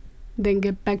 Then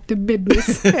get back to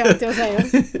business, jag säger.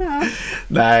 Ja.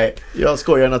 Nej, jag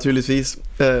skojar naturligtvis.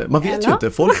 Man vet ju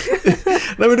inte, folk...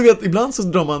 Nej, men du vet, ibland så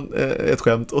drar man ett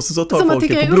skämt och så tar som folk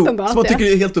det på blod. Som man tycker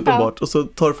är helt uppenbart. Och så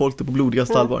tar folk det på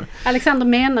blodigast allvar. Alexander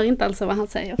menar inte alltså vad han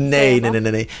säger.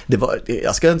 Nej.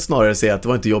 Jag ska snarare säga att det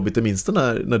var inte jobbigt det minsta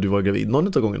när du var gravid. Någon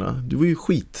av gångerna. Du var ju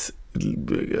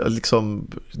liksom,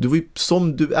 du var ju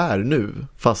som du är nu,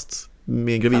 fast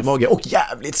med en gravidmage och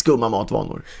jävligt skumma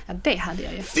matvanor. Ja, det hade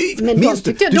jag ju. Men de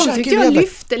tyckte jag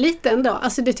lyfte lite ändå.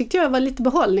 Alltså det tyckte jag var lite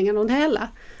behållningen om det hela.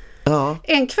 Ja.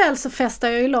 En kväll så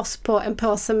festade jag ju loss på en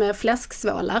påse med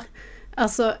fläsksvålar.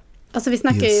 Alltså vi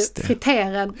snackar ju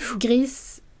friterad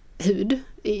grishud.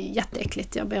 Det är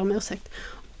jätteäckligt, jag ber om ursäkt.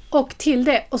 Och till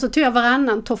det, och så tog jag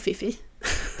varannan toffifee.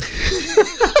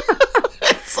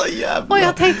 Så jävla. Och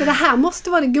jag tänkte, det här måste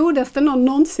vara det godaste någon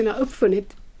någonsin har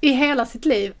uppfunnit i hela sitt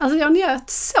liv. Alltså jag njöt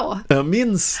så. Jag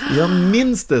minns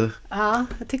det. Ja,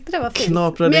 jag tyckte det var fint.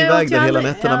 Knaprade iväg där hela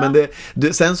nätterna. Ja.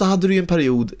 Men sen så hade du ju en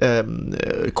period,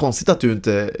 konstigt att du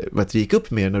inte gick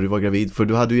upp mer när du var gravid, för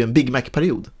du hade ju en Big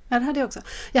Mac-period. Ja, det hade jag också.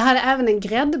 Jag hade även en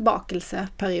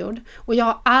gräddbakelseperiod. Och jag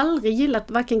har aldrig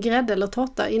gillat varken grädde eller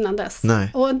tårta innan dess.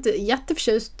 Nej. Och inte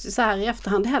jätteförtjust så här i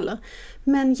efterhand heller.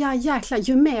 Men jäklar,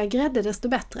 ju mer grädde desto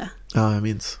bättre. Ja, jag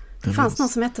minns. Det fanns någon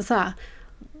som hette så här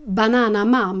banana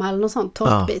mama eller någon sån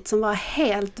tårtbit som var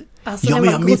helt, alltså ja, den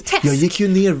var grotesk. Jag gick ju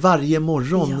ner varje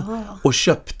morgon och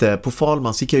köpte, på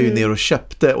Falman så gick jag ju ner och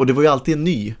köpte, och det var ju alltid en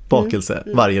ny bakelse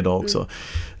varje dag också.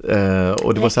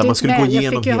 Och det var så här, man skulle gå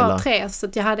igenom hela. Jag fick ju ha 3, så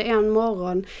att jag hade en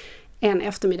morgon, en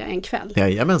eftermiddag, en kväll.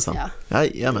 Jajamensan. Ja.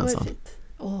 Jajamensan.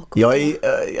 Jag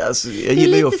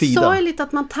gillar ju att fida. Det är lite sorgligt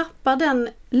att man tappar den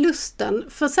lusten,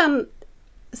 för sen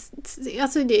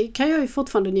alltså det kan jag ju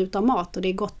fortfarande njuta av mat och det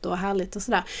är gott och härligt och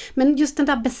sådär. Men just den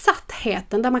där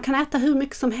besattheten där man kan äta hur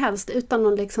mycket som helst utan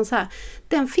någon liksom så här,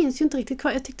 den finns ju inte riktigt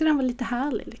kvar. Jag tyckte den var lite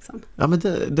härlig liksom. Ja, men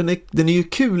den är ju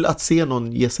kul att se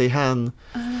någon ge sig hän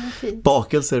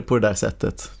bakelser på det där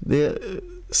sättet. Det är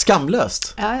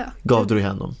skamlöst. Ja. Gav du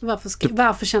henne.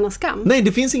 Varför känna skam? Nej,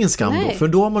 det finns ingen skam då. För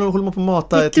då håller man på att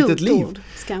mata ett litet liv.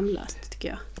 Skamlöst.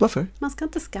 Jag. Varför? Man ska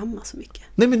inte skamma så mycket.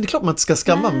 Nej, men det är klart man inte ska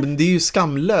skamma, men det är ju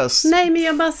skamlöst. Nej, men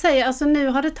jag bara säger, alltså nu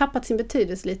har det tappat sin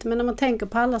betydelse lite, men när man tänker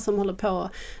på alla som håller på,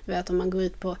 du vet, om man går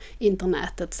ut på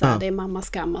internetet så det är mamma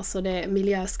skammas och det är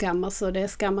miljö skammas och det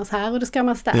skammas här och det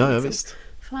skammas där. Ja, liksom. Visst.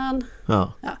 Fan.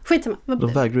 Ja. Skitsamma.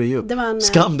 De vägrar ju upp. Det var en,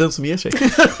 skam den som ger sig.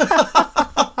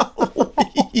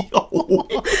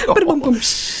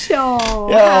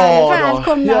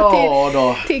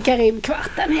 Välkomna till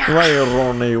Karibkvarten. Ja. Vad är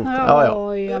Ronny gjort?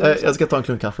 Jag ska ta en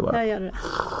klunk kaffe bara. Jag gör det.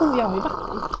 Jag har ju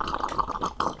vatten.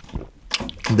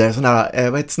 Det är sån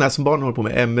här, vad heter sån här som barn håller på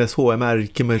med? MSHMR,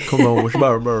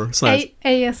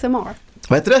 ASMR.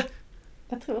 Vad heter det?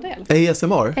 Jag tror det.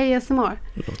 ASMR?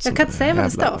 Jag kan inte säga vad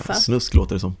det står för. Snusk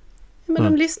låter det som. Men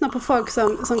de lyssnar på folk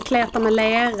som kletar med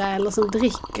lera eller som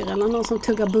dricker eller någon som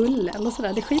tuggar bulle eller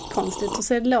sådär. Det är skitkonstigt och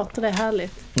så låter det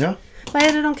härligt. Ja. Vad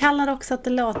är det de kallar det också att det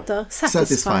låter?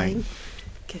 Satisfying.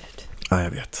 Gud. Ja,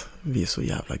 jag vet. Vi är så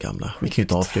jävla gamla. Vi kan ju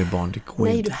inte ha fler barn.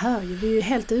 Nej, du hör ju. Vi är ju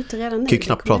helt ute redan nu. Vi kan ju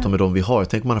knappt prata med dem vi har.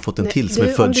 Tänk om man har fått en till som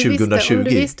är född 2020. Om du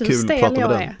visste hur kul att prata med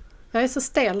den. Är. Jag är så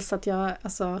stel så att jag,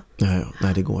 alltså...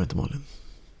 Nej, det går inte, Malin.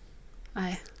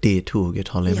 Nej. Det tåget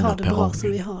har lämnat perrongen. Vi har det bra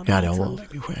som vi har det. Ja, det har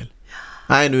varit min själ.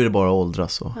 Nej, nu är det bara att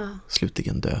åldras och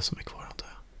slutligen dö som är kvar.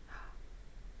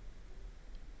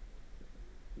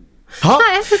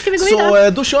 Nej, nu ska vi gå vidare.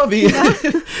 Så då kör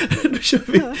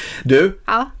vi. Du,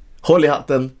 håll i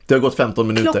hatten. Det har gått 15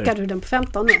 minuter. Klockar du den på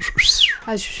 15 nu?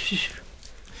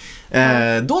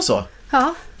 Då så.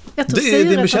 Ja, jag tror det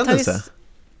är en bekännelse.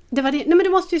 Det var det. Nej, men du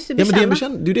måste ju bekänna. Ja,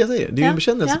 men det är det jag säger. Det är en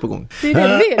bekännelse på gång. Det är det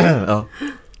du vill. Ja.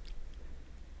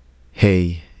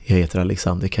 Hej, jag heter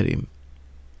Alexander Karim.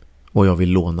 Och jag vill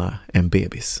låna en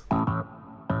bebis.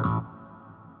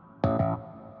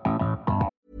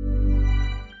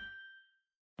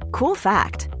 Cool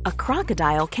fact, a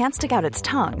crocodile can't stick out its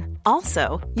tongue.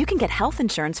 Also, you can get health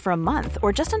insurance for a month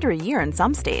or just under a year in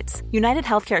some states. United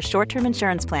Healthcare short-term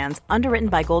insurance plans, underwritten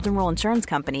by Golden Rule Insurance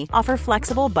Company, offer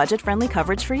flexible, budget-friendly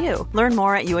coverage for you. Learn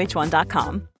more at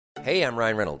uh1.com. Hey, I'm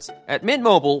Ryan Reynolds. At Mint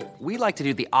Mobile, we like to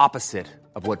do the opposite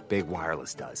of what Big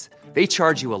Wireless does. They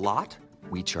charge you a lot.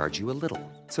 we charge you a little.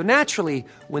 So naturally,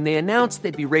 when they announced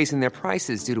they'd be raising their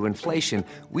prices due to inflation,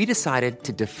 we decided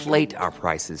to deflate our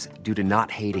prices due to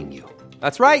not hating you.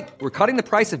 That's right. We're cutting the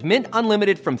price of Mint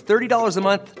Unlimited from $30 a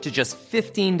month to just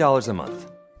 $15 a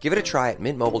month. Give it a try at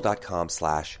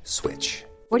mintmobile.com/switch.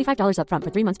 $45 up front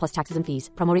for 3 months plus taxes and fees.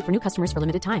 Promo rate for new customers for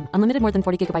limited time. Unlimited more than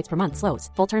 40 gigabytes per month. Slows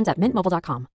full terms at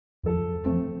mintmobile.com.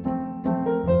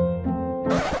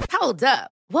 Hold up.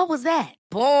 What was that?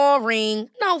 Boring.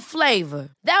 No flavor.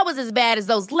 That was as bad as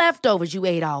those leftovers you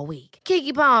ate all week.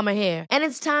 Keke Palmer here, and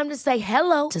it's time to say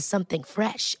hello to something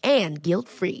fresh and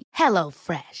guilt-free. Hello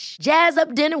Fresh. Jazz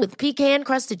up dinner with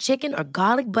pecan-crusted chicken or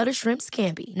garlic butter shrimp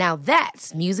scampi. Now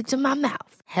that's music to my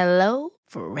mouth. Hello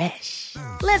Fresh.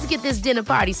 Let's get this dinner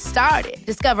party started.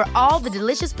 Discover all the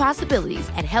delicious possibilities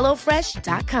at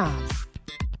hellofresh.com.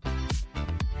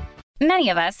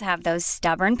 Many of us have those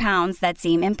stubborn pounds that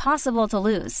seem impossible to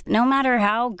lose, no matter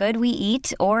how good we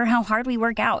eat or how hard we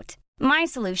work out. My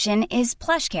solution is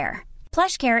PlushCare.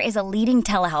 PlushCare is a leading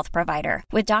telehealth provider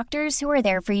with doctors who are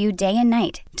there for you day and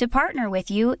night to partner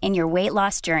with you in your weight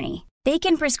loss journey. They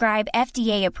can prescribe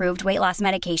FDA-approved weight loss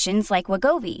medications like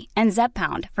Wegovy and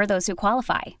Zepbound for those who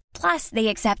qualify. Plus, they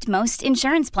accept most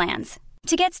insurance plans.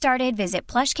 To get started,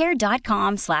 visit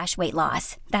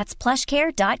plushcare.com/weightloss. That's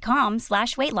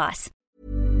plushcare.com/weightloss.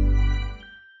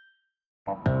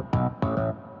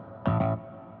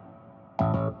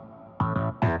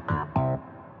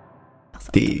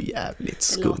 Det är ju jävligt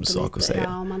skum sak att säga.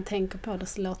 Ja, om man tänker på det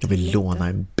så låter jag vill lite. låna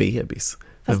en bebis.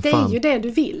 Fast det är ju det du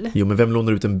vill. Jo, men vem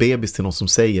lånar ut en bebis till någon som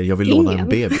säger jag vill låna en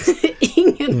bebis?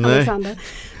 Ingen, Alexander.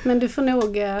 Men du får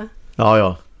nog...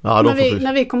 Ja,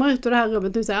 när vi kommer ut ur det här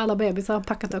rummet, du säger alla bebisar har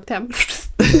packat och åkt hem.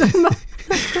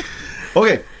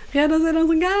 Okej. Rädda sig den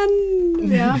som kan.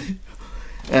 Ja.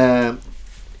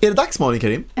 Är det dags, Malin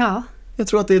Karim? Ja. Jag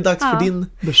tror att det är dags för din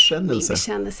bekännelse. Min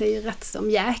bekännelse är ju rätt som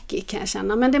jäkig, kan jag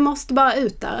känna. Men det måste bara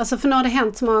ut där. Alltså, för nu har det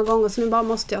hänt så många gånger så nu bara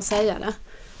måste jag säga det.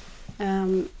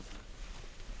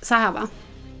 Så här, va?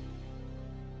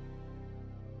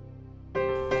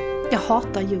 Jag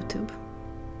hatar YouTube.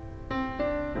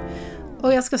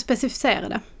 Och jag ska specificera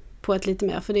det på ett lite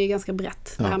mer, för det är ganska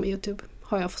brett det här med YouTube,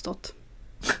 har jag förstått.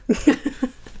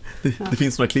 Det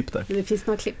finns några klipp där. Det finns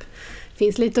några klipp. Det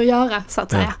finns lite att göra, så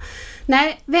att säga.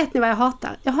 Nej, vet ni vad jag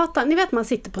hatar? Jag hatar, ni vet man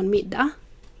sitter på en middag.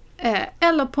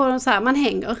 Eller på så här, man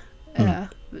hänger.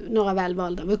 Några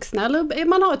välvalda vuxna. Eller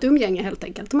man har ett umgänge helt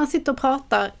enkelt. Man sitter och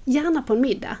pratar, gärna på en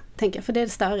middag, tänker jag, för det är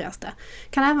det störigaste.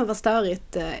 Kan även vara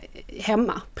störigt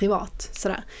hemma, privat,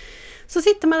 sådär. Så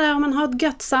sitter man där och man har ett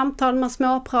gött samtal, man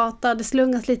småpratar, det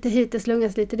slungas lite hit, det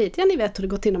slungas lite dit. Ja, ni vet hur det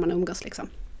går till när man umgås liksom.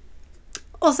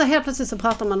 Och så helt plötsligt så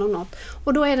pratar man om något.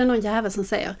 Och då är det någon jävel som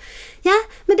säger: ja,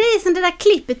 men det är som det där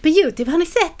klippet på YouTube. Har ni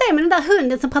sett det med den där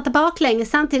hunden som pratar baklänges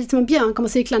samtidigt som en björn kommer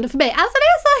cyklande förbi? Alltså det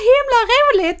är så himla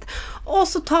roligt! Och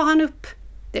så tar han upp,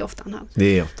 det är ofta han.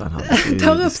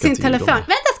 Tar upp sin telefon.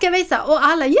 Vänta, ska jag visa? Och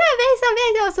alla, visa.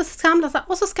 Och så samlas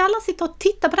och så ska alla sitta och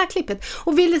titta på det här klippet.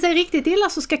 Och vill det sig riktigt illa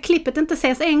så ska klippet inte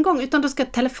ses en gång, utan då ska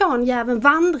telefonjäveln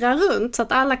vandra runt så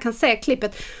att alla kan se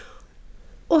klippet.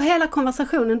 Och hela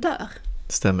konversationen dör.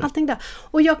 Stämmer. Allting där.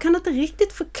 Och jag kan inte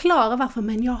riktigt förklara varför,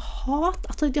 men jag hatar,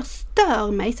 alltså jag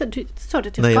stör mig. Så du såg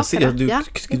att jag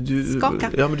skakade. Du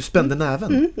skakar. Ja, men du spände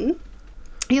näven.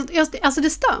 Alltså det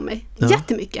stör mig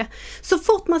jättemycket. Så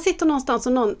fort man sitter någonstans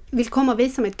och någon vill komma och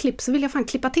visa mig ett klipp så vill jag fan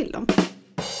klippa till dem.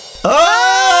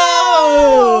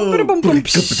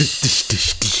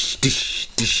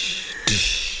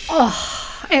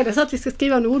 Är det så att vi ska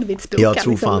skriva en ordvitsbok? Jag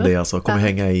tror fan det, alltså. Kommer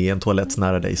hänga i en toalett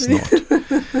nära dig snart.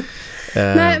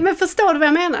 Nej, men förstår du vad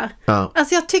jag menar? Ja.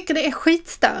 Alltså jag tycker det är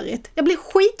skitstörigt. Jag blir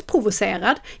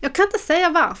skitprovocerad. Jag kan inte säga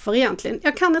varför egentligen.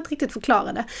 Jag kan inte riktigt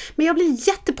förklara det. Men jag blir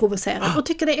jätteprovocerad och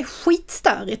tycker det är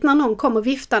skitstörigt när någon kommer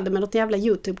viftande med något jävla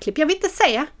YouTube-klipp. Jag vill inte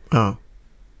se. Ja.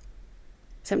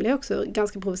 Sen blir jag också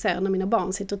ganska provocerad när mina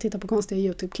barn sitter och tittar på konstiga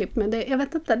YouTube-klipp. Men jag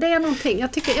vet inte, det är någonting.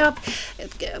 Jag tycker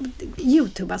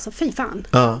YouTube, alltså fy fan.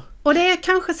 Ja. Och det är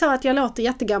kanske så att jag låter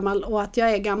jättegammal och att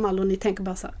jag är gammal och ni tänker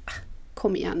bara så här,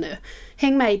 kom igen nu.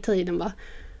 Häng med i tiden, va?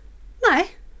 Nej.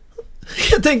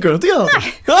 Jag tänker inte göra.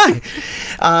 Nej.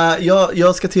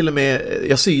 Jag ska till och med,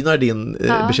 jag synar din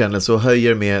bekännelse och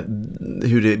höjer med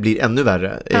hur det blir ännu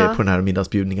värre på den här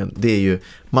middagsbjudningen. Det är ju,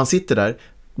 man sitter där,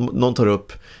 någon tar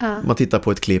upp, man tittar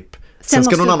på ett klipp. Sen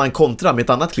ska någon annan kontra med ett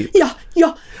annat klipp. Ja,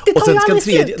 det tar och sen ju ska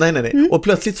aldrig slut. Nej. Och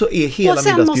plötsligt så är hela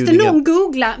middagsbjudningen. Och sen måste någon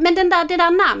googla, men det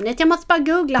där namnet, jag måste bara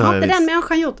googla, har inte den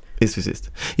människan gjort? Visst.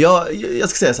 Jag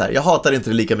ska säga så här, jag hatar inte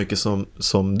det lika mycket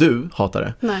som du hatar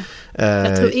det. Nej.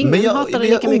 Jag tror ingen hatar det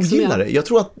lika mycket som jag. Jag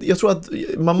tror att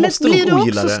man måste nog ogilla det. Men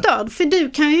blir du också störd? För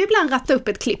du kan ju ibland ratta upp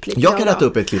ett klipp lite. Jag kan ratta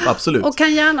upp ett klipp, absolut. Och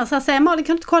kan gärna så här säga, Malin,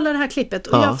 kan du inte kolla det här klippet?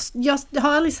 Och jag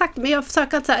har aldrig sagt det, men jag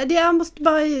försöker att säga, jag måste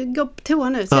bara gå på toa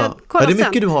nu. Så jag kollar det är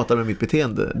mycket sen. Du hatar med mitt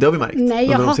beteende, det har vi märkt. Nej,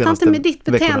 jag hatar inte med ditt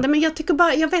beteende, men jag tycker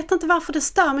bara, jag vet inte varför det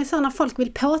stör mig så när folk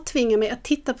vill påtvinga mig att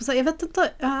titta på så. Jag vet inte.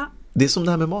 Det är som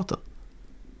det här med maten.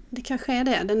 Det kanske är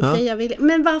det, den fria viljan.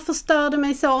 Men varför stör det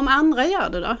mig så om andra gör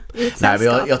det då? Nej, men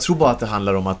jag tror bara att det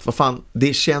handlar om att, vad fan,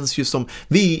 det känns ju som,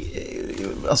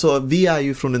 vi är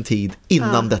ju från en tid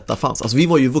innan detta fanns. Alltså vi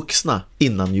var ju vuxna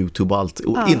innan YouTube och allt,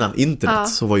 och innan internet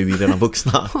så var ju vi redan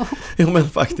vuxna. Ja, men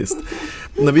faktiskt.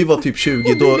 När vi var typ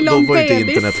 20, då var inte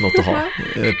internet något att ha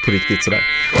på riktigt sådär.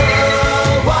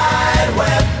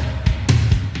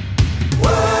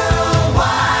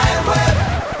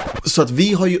 Så att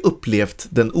vi har ju upplevt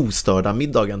den ostörda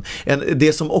middagen.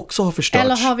 Det som också har förstörts.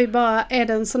 Eller har vi bara, är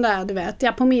den sån där, du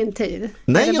vet, på min tid?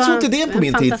 Nej, jag tror inte det är på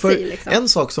min tid. För liksom. En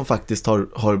sak som faktiskt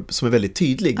som är väldigt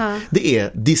tydlig, det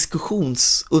är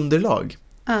diskussionsunderlag.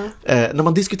 När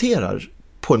man diskuterar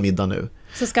på en middag nu,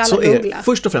 så googla.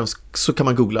 Först och främst så kan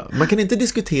man googla. Man kan inte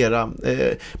diskutera,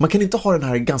 man kan inte ha den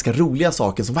här ganska roliga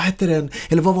saken som, vad heter den?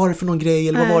 Eller vad var det för någon grej?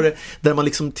 Eller vad var det? Där man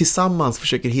liksom tillsammans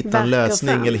försöker hitta en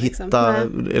lösning eller hitta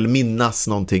eller minnas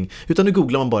någonting. Utan nu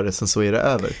googlar man bara det, sen så är det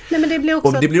över. Nej, men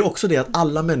det blir också det att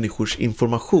alla människors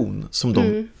information som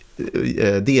de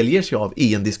delger sig av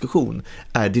i en diskussion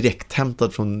är direkt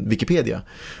hämtad från Wikipedia.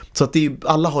 Så att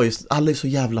alla är så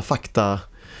jävla fakta.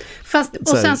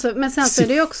 Men sen så är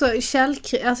det ju också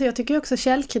alltså jag tycker också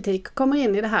källkritik kommer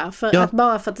in i det här, för att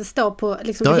bara för att det står på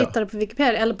liksom du hittar det på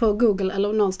Wikipedia eller på Google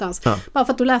eller någonstans, bara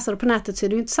för att du läser det på nätet så är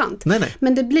det ju inte sant. Nej.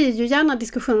 Men det blir ju gärna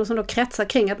diskussioner som då kretsar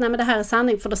kring att nej, men det här är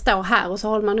sanning för det står här, och så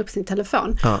håller man upp sin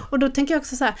telefon. Och då tänker jag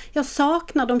också så här, jag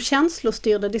saknar de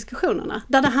känslostyrda diskussionerna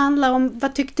där det handlar om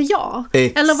vad tyckte jag?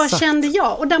 Exakt. Eller vad kände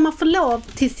jag? Och där man får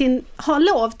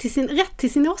rätt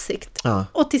till sin åsikt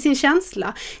och till sin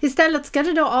känsla. Istället ska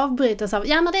det då avbrytas av,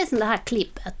 men det är som det här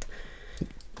klippet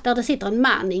där det sitter en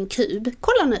man i en kub.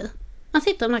 Kolla nu, han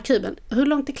sitter i den här kuben. Hur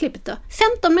långt är klippet då?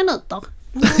 15 minuter.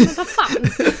 Men vad fan?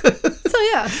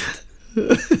 Seriöst?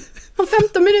 Om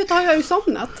 15 minuter har jag ju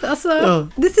somnat. Alltså,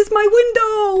 this is my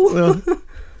window!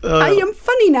 I am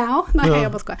funny now. Nej,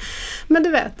 jag bara skojar. Men du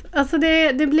vet, alltså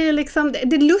det blir liksom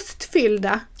det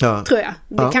lustfyllda, tror jag.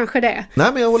 Det kanske det. Nej,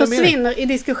 men jag håller med. Försvinner i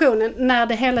diskussionen när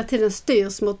det hela tiden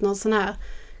styrs mot någon sån här,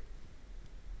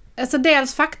 alltså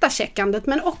dels faktacheckandet,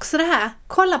 men också det här,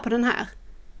 kolla på den här.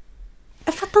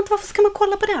 Jag fattar inte, varför ska man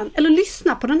kolla på den? Eller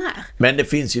lyssna på den här? Men det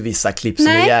finns ju vissa klipp som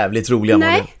är jävligt roliga.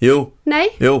 Nej. Jo.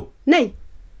 Nej. Jo. Nej.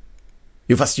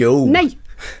 Jo, fast jo. Nej.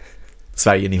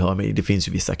 Sverige, ni hör mig. Det finns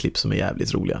ju vissa klipp som är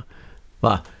jävligt roliga.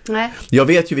 Va? Nej. Jag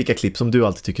vet ju vilka klipp som du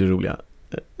alltid tycker är roliga.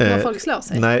 När folk slår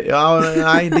sig.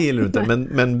 Nej, det gillar du inte.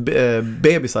 Men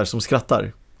bebisar som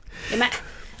skrattar. Men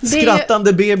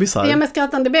skrattande bebisar. Ja, men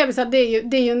skrattande bebisar,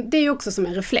 det är ju också som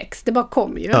en reflex. Det bara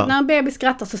kommer ju. När en bebis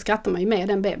skrattar så skrattar man ju med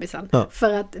den bebisen.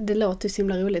 För att det låter ju så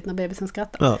himla roligt när bebisen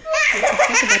skrattar.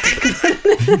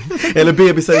 Eller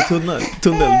bebisar i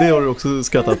tunnel. Det har du också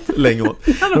skrattat länge åt.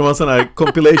 De har sådana här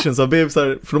compilations av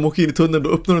bebisar, för de åker in i tunneln,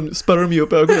 då spärrar de ju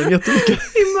upp ögonen jättemycket.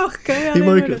 I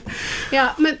mörkret. Ja,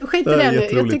 men skit i det nu.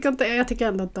 Jag tycker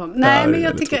ändå inte om. Nej, men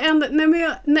jag tycker ändå,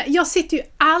 jag sitter ju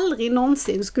aldrig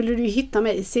någonsin, skulle du hitta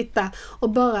mig sitta och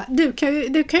bara, du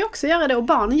kan ju också göra det, och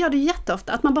barnen gör det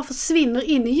jätteofta, att man bara försvinner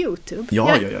in i YouTube. Jag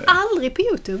är aldrig på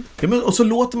YouTube. Ja, men, och så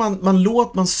låter man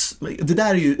det där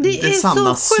är ju det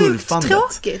sanna surfandet.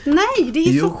 Tråkigt. Nej, det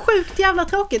är så sjukt jävla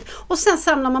tråkigt. Och sen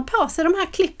samlar man på sig de här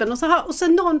klippen, och så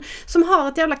någon som har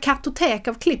ett jävla kartotek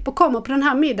av klipp och kommer på den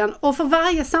här middagen, och för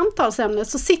varje samtalsämne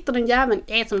så sitter den jäveln,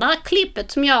 det är som det här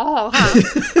klippet som jag har här.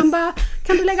 Man bara,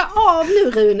 kan du lägga av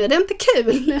nu, Rune? Det är inte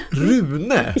kul.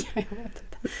 Rune? Ja, jag vet inte.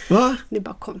 Va? Det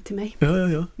bara kom till mig.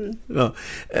 Ja.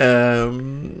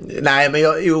 Nej, men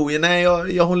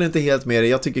jag håller inte helt med dig.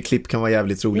 Jag tycker klipp kan vara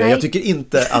jävligt roliga. Jag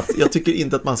tycker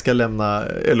inte att man ska lämna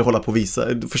eller hålla på och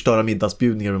förstöra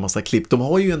middagsbjudningar med massa klipp. De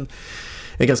har ju en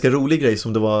ganska rolig grej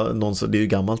som det var någon, så det är ju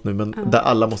gammalt nu, men där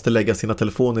alla måste lägga sina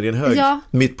telefoner i en hög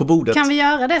mitt på bordet. Kan vi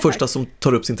göra det? Första som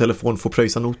tar upp sin telefon får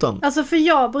pröjsa notan. Alltså, för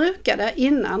jag brukade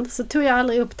innan, så tog jag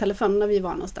aldrig upp telefonen när vi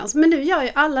var någonstans. Men nu gör ju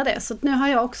alla det, så nu har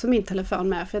jag också min telefon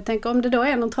med. För jag tänker, om det då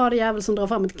är någon tradig jävel som drar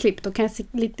fram ett klipp, då kan jag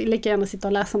lika gärna sitta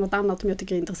och läsa något annat som jag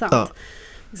tycker är intressant.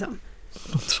 Liksom.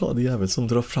 Någon tradig jävel som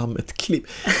drar fram ett klipp.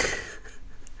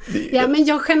 Ja, men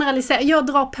jag generaliserar. Jag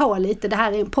drar på lite. Det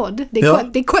här är en podd. Det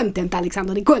är content,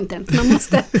 Alexander. Det är content.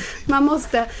 Man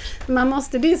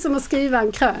måste. Det är som att skriva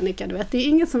en krönika, du vet. Det är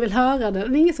ingen som vill höra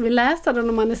den. Det är ingen som vill läsa den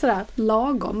om man är sådär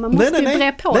lagom. Man måste ju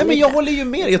bre på lite. Men jag håller ju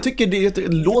med. Jag tycker det är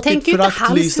låtigt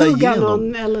förakt lysa igenom.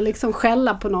 Någon eller liksom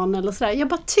skälla på någon eller sådär. Jag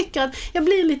bara tycker att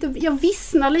jag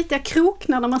vissnar lite. Jag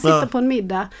kroknar när man sitter på en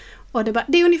middag. Och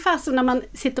det är ungefär som när man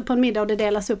sitter på en middag och det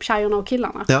delas upp tjejerna och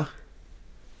killarna. Ja.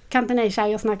 Kan inte ni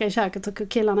tjejer snacka i köket och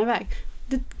killarna iväg?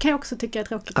 Det kan jag också tycka är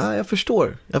tråkigt. Jag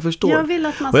förstår. Jag vill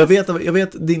att man och jag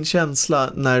vet din känsla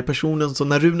när personen, så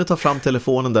när Rune tar fram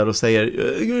telefonen där och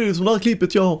säger sådana här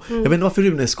klippet jag vet inte varför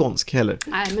Rune är skånsk heller.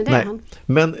 Nej, men det är han.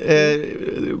 Men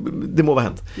det må vara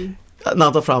hänt. När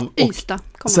han tar fram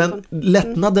och sen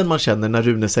lättnaden man känner när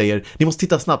Rune säger ni måste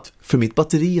titta snabbt för mitt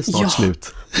batteri är snart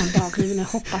slut. Man bara, Rune,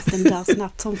 hoppas den där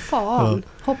snabbt som fan.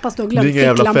 Hoppas du har glömt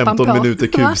ficklampan på. Det är inga jävla 15 minuter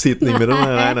kubsittning med den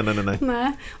här.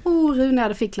 Nej. Rune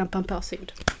hade ficklampan på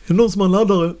synd. Är det någon som har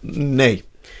laddare? Nej.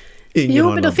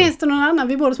 Jo, men då finns det någon annan.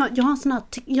 Jag har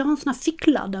en sån här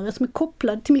fickladdare som är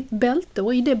kopplad till mitt bälte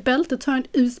och i det bältet har jag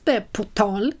en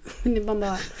USB-portal. Men det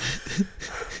bara...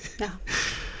 Ja.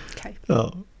 Okej.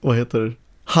 Ja, vad heter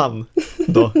han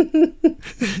då?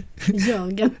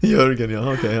 Jörgen,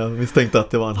 ja, okej. Jag misstänkte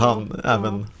att det var en han,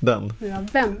 även den.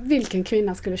 Ja, vilken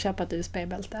kvinna skulle köpa ett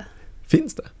USB-bälte?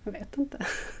 Finns det? Jag vet inte.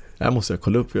 Jag måste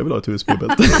kolla upp, för jag vill ha ett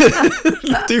USB-bälte.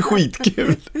 Det är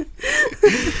skitkul.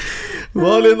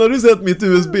 Malin, har du sett mitt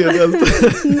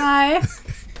USB-bälte? Nej.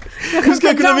 Hur ska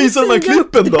jag kunna visa de här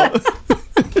klippen då?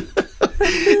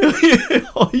 Jag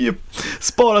har ju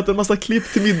sparat en massa klipp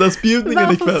till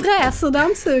middagsbjudningen ikväll. Varför fräser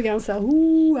dammsugaren så? I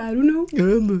don't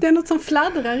know. Det är något som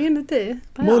fladdrar inuti.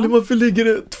 Malin, varför ligger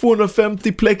det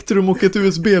 250 plektrum och ett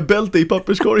USB-bälte i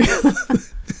papperskorgen?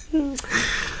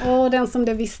 Den som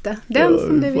det visste.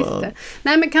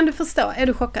 Nej, men kan du förstå? Är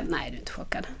du chockad? Nej, du är inte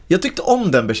chockad. Jag tyckte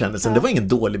om den bekännelsen. Det var ingen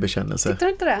dålig bekännelse. Tyckte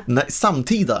du inte det? Nej,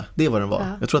 samtida, det var den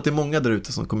var. Jag tror att det är många där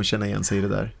ute som kommer känna igen sig i det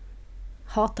där.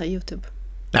 Hatar YouTube.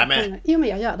 Nej, men. Jo, men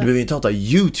jag gör det. Du behöver inte hata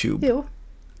YouTube. Jo.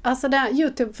 Alltså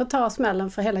YouTube får ta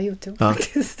smällen för hela YouTube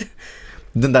faktiskt.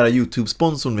 Den där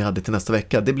YouTube-sponsorn vi hade till nästa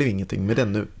vecka, det blev ingenting med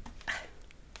den nu.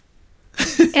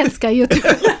 Älskar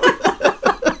YouTube.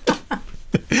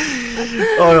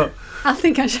 Ja.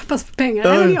 Allting kan köpas för pengar,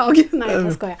 även jag. Nej,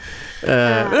 jag skojar.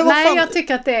 Nej,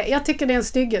 jag tycker det är en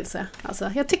styggelse.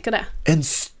 Alltså, jag tycker det. En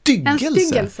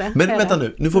styggelse? Men vänta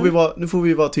nu, nu får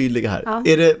vi vara tydliga här. Ja.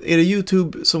 Är det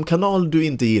YouTube som kanal du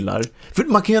inte gillar? För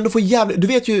man kan ju ändå få du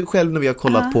vet ju själv när vi har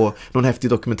kollat på någon häftig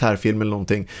dokumentärfilm eller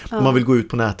någonting. Man vill gå ut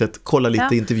på nätet, kolla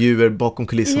lite intervjuer bakom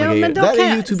kulisserna och grejer. Där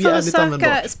är YouTube jävligt användbart.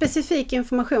 För att söka specifik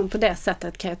information på det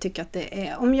sättet kan jag tycka att det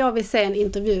är. Om jag vill se en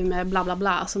intervju med bla bla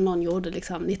bla som någon gjorde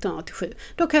liksom 1987,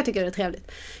 då kan jag tycka det är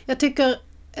trevligt. Jag tycker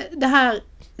det här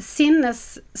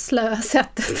sinnesslöa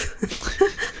sättet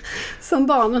som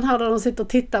barnen har där de sitter och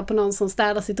tittar på någon som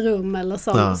städar sitt rum eller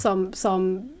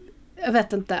som jag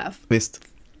vet inte. Visst.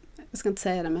 Jag ska inte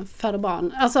säga det, men föder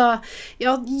barn. Alltså,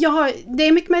 det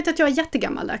är mycket möjligt att jag är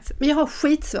jättegammaldags, men jag har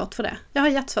skitsvårt för det. Jag har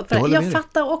jättesvårt för det. Jag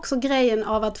fattar också grejen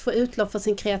av att få utlopp för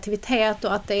sin kreativitet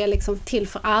och att det är liksom till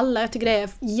för alla. Jag tycker det är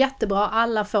jättebra.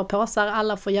 Alla får påsar,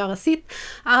 alla får göra sitt.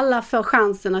 Alla får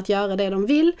chansen att göra det de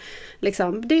vill.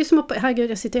 Liksom, det är ju som att,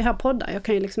 herregud, jag sitter ju här och poddar. Jag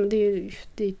kan ju liksom, det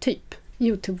är typ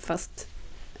YouTube fast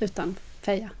utan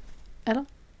feja. Eller?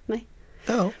 Nej.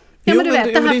 Ja. Ja, men du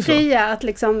vet, det här fria att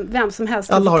liksom vem som helst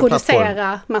kan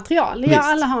producera material. Ja,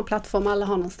 alla har en plattform, alla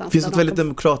har någonstans. Det finns något väldigt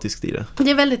demokratiskt i det.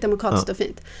 Det är väldigt demokratiskt och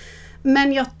fint.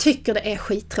 Men jag tycker det är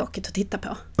skittråkigt att titta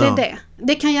på. Det är det.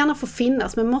 Det kan gärna få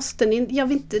finnas, men måste ni...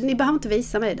 ni behöver inte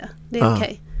visa mig det. Det är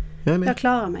okej. Jag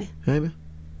klarar mig. Jag är med.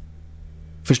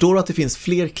 Förstår du att det finns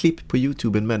fler klipp på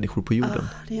YouTube än människor på jorden?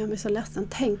 Det gör mig så ledsen.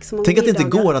 Tänk att det inte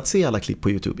går att se alla klipp på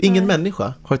YouTube. Ingen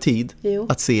människa har tid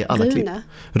att se alla klipp.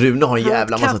 Rune har en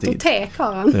jävla massa tid. Kartotek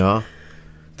har han. Ja.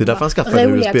 Det är därför han skaffade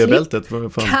USB-bältet.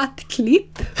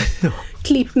 Kattklipp.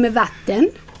 Klipp med vatten.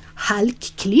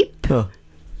 Halkklipp.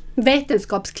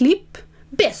 Vetenskapsklipp.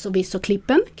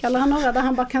 Besserwisser-klippen kallar han några där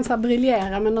han bara kan så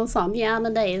briljera med någon sån. Ja,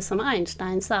 men det är ju som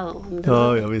Einstein sa om det.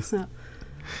 Ja, visst.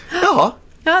 Ja.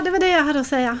 Ja, det var det jag hade att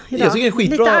säga idag. Jag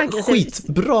tycker det är en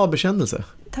skitbra bekännelse.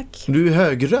 Tack. Du är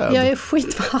högröd. Jag är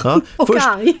skitvarm och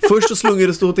arg. Först så slungade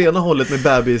det stå åt ena hållet med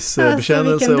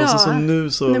bebisbekännelse och så nu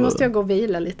så... Nu måste jag gå och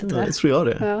vila lite. Det tror jag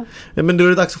det. Ja. Men då är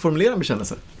det dags att formulera en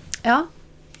bekännelse. Ja.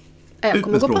 Jag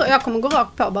kommer gå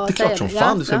rakt på bara. Det är klart som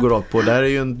fan du ska gå rakt på. Det här är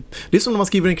ju det är som när man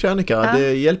skriver en krönika.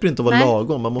 Det hjälper inte att vara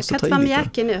lagom. Man måste ta i lite.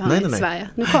 Jag kan inte vara mjäkig nu i Sverige.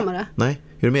 Nu kommer det. Nej,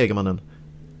 är du med Egermannen?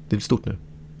 Det är stort nu.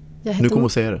 Nu kommer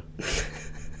jag säga det.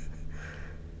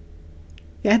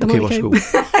 Jag heter Okej, Monica. varsågod.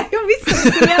 Jag visste att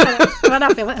du skulle göra det. Det var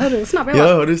därför jag hörde hur snabb jag var.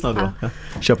 Ja, hörde du snabbt då? Ja.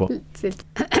 Kör på.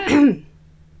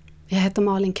 Jag heter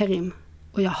Malin Karim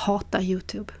och jag hatar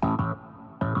YouTube.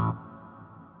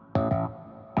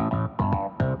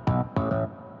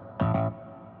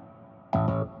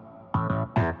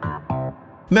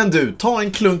 Men du, ta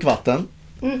en klunk vatten.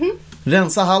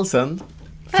 Rensa halsen.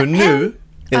 För nu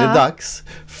är det dags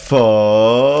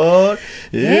för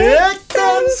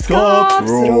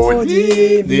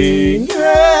äktenskapsrådgivning.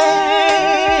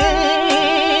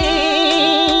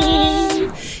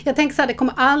 Jag tänker så här, det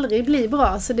kommer aldrig bli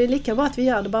bra, så det är lika bra att vi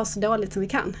gör det bara så dåligt som vi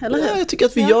kan, eller hur? Ja, jag tycker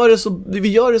att vi gör det så, vi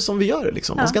gör det som vi gör det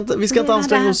liksom. Vi ska inte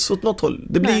anstränga oss åt något håll.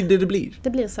 Det blir det blir. Det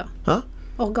blir så. Ha?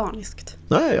 Organiskt.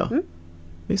 Ja.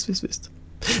 Visst.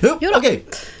 Okej.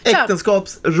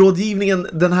 Äktenskapsrådgivningen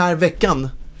den här veckan.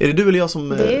 Är det du eller jag som...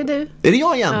 Det är du. Är det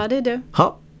jag igen? Ja, det är du.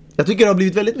 Ha. Jag tycker det har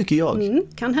blivit väldigt mycket jag.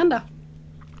 Kan hända.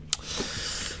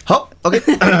 Ja, okej.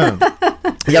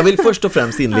 Jag vill först och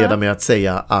främst inleda med att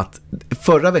säga att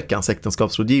förra veckans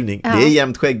äktenskapsrådgivning, det är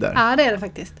jämnt skägg där. Ja, det är det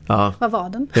faktiskt. Ja. Vad var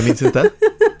den? Jag minns inte.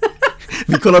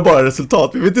 Vi kollar bara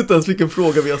resultat. Vi vet inte ens vilken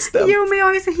fråga vi har ställt. Jo, men jag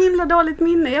har ju så himla dåligt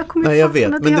minne. Jag kommer Nej, jag vet.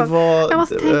 Men det var... Jag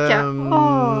måste tänka.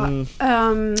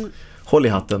 Håll i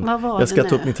hatten. Jag ska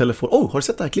ta upp nu? min telefon. Har du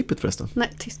sett det här klippet förresten? Nej,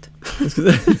 tyst.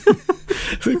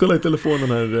 Jag ska kolla i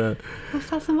telefonen här. Vad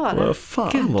fan var det? Vad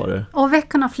fan var det? Och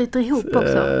veckorna flyter ihop också.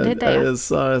 Det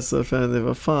är det.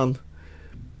 Vad fan?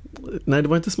 Nej, det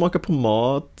var inte smaka på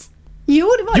mat. Jo,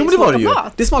 det var ju.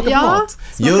 Det smakar på mat.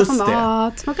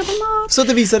 Smaka på mat. Så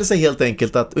det visade sig helt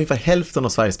enkelt att ungefär hälften av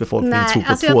Sveriges befolkning tror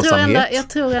på tvåsamhet. Jag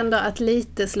tror ändå att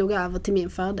lite slog över till min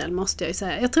fördel, måste jag ju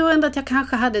säga. Jag tror ändå att jag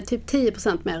kanske hade typ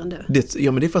 10% mer än du.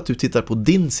 Men det är för att du tittar på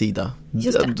din sida.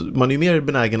 Man är ju mer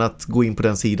benägen att gå in på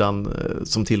den sidan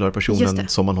som tillhör personen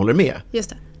som man håller med. Just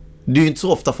det. Det är ju inte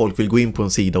så ofta folk vill gå in på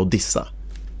en sida och dissa.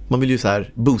 Man vill ju så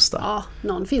här boosta. Ja,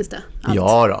 någon finns det.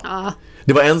 Ja då. Ja.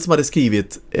 Det var en som hade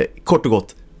skrivit kort och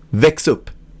gott, väx upp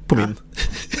på min.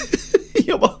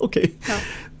 Jag bara, okej. Ja.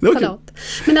 Förlåt.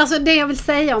 Men alltså det jag vill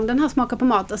säga om den här smaka på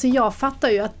mat, alltså jag fattar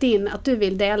ju att du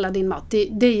vill dela din mat,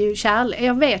 det är ju kärlek.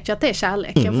 Jag vet ju att det är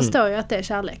kärlek, jag förstår ju att det är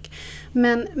kärlek.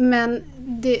 Men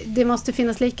det måste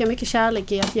finnas lika mycket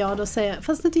kärlek i att jag då säger,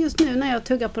 fast inte just nu när jag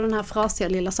tuggar på den här frasiga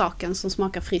lilla saken som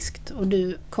smakar friskt och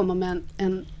du kommer med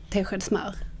en tesked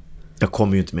smör. Jag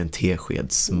kommer ju inte med en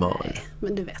tesked smör. Nej,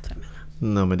 men du vet vad jag menar.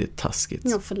 Nej, men det är taskigt.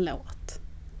 Ja, förlåt.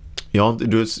 Jag har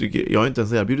inte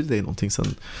ens erbjudit dig någonting sedan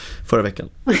förra veckan.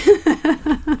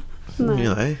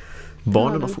 Nej.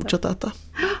 Barnen har fortsatt äta.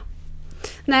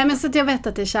 Nej, men så att jag vet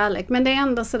att det är kärlek. Men det är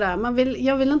ändå sådär,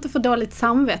 jag vill inte få dåligt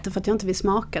samvete för att jag inte vill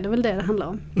smaka. Det är väl det handlar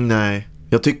om. Nej,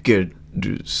 jag tycker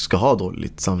du ska ha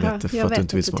dåligt samvete för att du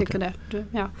inte vill smaka. Jag vet att du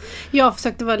tycker det. Jag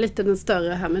försökte vara lite den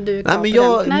större här, men du är Nej, men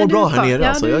jag mår bra här nere.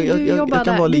 Alltså. Jag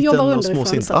kan vara liten och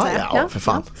småsint. Ja, för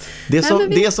fan.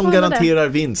 Det som garanterar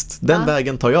vinst, den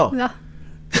vägen tar jag. Ja.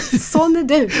 Sån är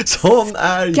du. Sån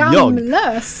är jag.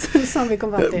 Skamlös, som vi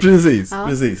kommer till. Precis.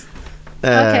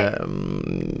 Okej.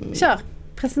 Kör.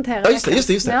 Presentera. Ja, just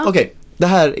det. Ja. Okej. Det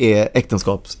här är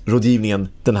äktenskapsrådgivningen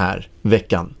den här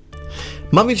veckan.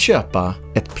 Man vill köpa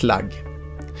ett plagg.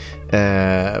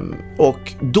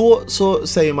 Och då så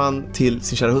säger man till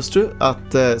sin kära hustru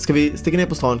att ska vi sticka ner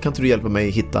på stan, kan inte du hjälpa mig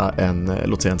hitta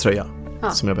låt säga en tröja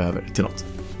som jag behöver till något.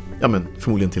 Ja, men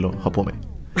förmodligen till att ha på mig.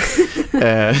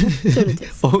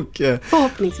 Och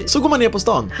förhoppningsvis. Så går man ner på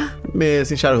stan med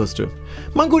sin kära hustru.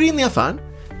 Man går in i affären.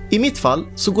 I mitt fall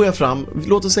så går jag fram,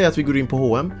 låt oss säga att vi går in på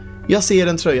H&M. Jag ser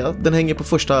en tröja, den hänger på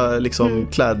första liksom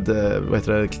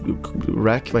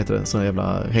rack, sån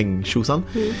jävla hängtjosan.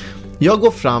 Jag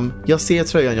går fram, jag ser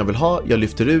tröjan jag vill ha, jag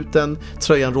lyfter ut den.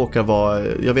 Tröjan råkar vara,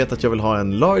 jag vet att jag vill ha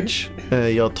en large.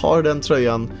 Jag tar den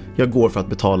tröjan, jag går för att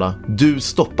betala. Du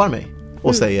stoppar mig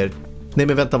och säger, nej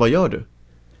men vänta, vad gör du?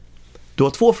 Du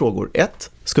har 2 frågor.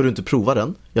 1, ska du inte prova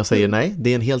den? Jag säger nej,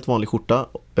 det är en helt vanlig skjorta.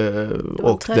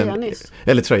 Och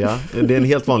eller tröja, det är en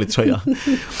helt vanlig tröja.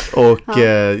 Och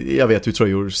jag vet hur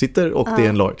tröjor sitter och det är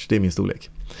en large, det är min storlek.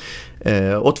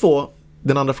 Och 2,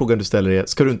 den andra frågan du ställer är,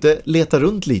 ska du inte leta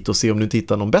runt lite och se om du inte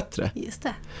hittar någon bättre? Just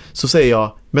det. Så säger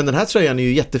jag, men den här tröjan är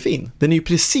ju jättefin. Den är ju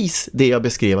precis det jag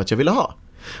beskrev att jag ville ha.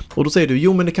 Och då säger du,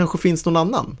 jo men det kanske finns någon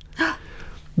annan.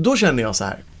 Då känner jag så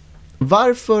här.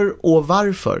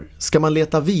 Varför ska man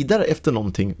leta vidare efter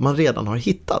någonting man redan har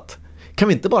hittat? Kan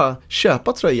vi inte bara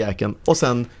köpa tröjjäkeln och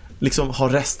sen liksom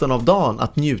ha resten av dagen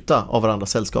att njuta av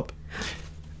varandras sällskap?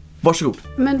 Varsågod.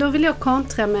 Men då vill jag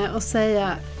kontra med att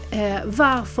säga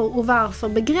varför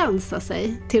begränsa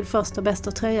sig till första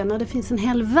bästa tröja när det finns en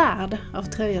hel värld av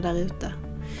tröjor där ute?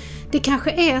 Det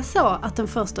kanske är så att den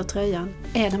första tröjan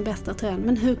är den bästa tröjan.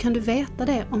 Men hur kan du veta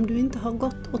det om du inte har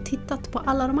gått och tittat på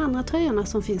alla de andra tröjorna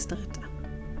som finns där ute?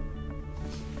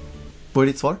 Vad är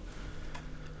ditt svar?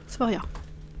 Svar ja.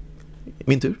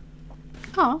 Min tur?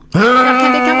 Ja.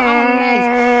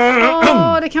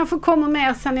 Det kanske kommer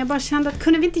mer sen. Jag bara kände att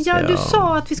kunde vi inte göra... Du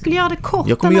sa att vi skulle göra det kort.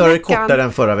 Jag kommer göra det kortare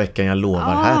än förra veckan, jag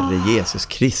lovar. Herre Jesus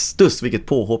Kristus, vilket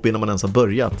påhopp innan man ens har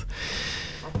börjat.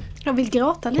 Jag vill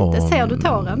gråta lite. Ser du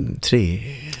tåren? 3,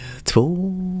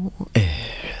 2, 1.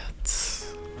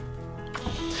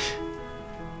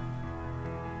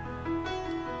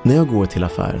 När jag går till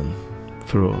affären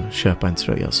för att köpa en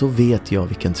tröja så vet jag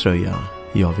vilken tröja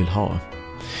jag vill ha.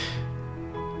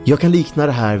 Jag kan likna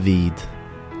det här vid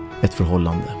ett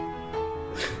förhållande.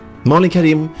 Malin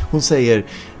Karim, hon säger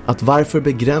att varför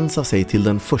begränsa sig till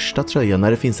den första tröjan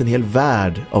när det finns en hel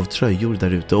värld av tröjor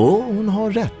där ute? Och hon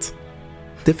har rätt.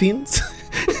 Det finns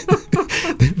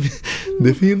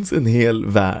det finns en hel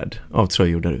värld av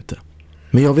tröjor där ute.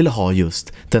 Men jag ville ha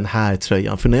just den här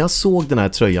tröjan. För när jag såg den här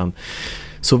tröjan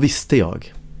så visste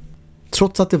jag,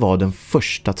 trots att det var den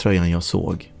första tröjan jag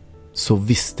såg, så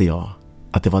visste jag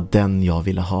att det var den jag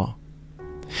ville ha.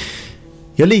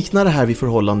 Jag liknar det här vid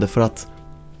förhållande för att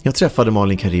jag träffade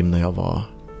Malin Karim när jag var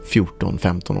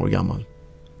 14-15 år gammal.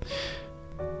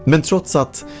 Men trots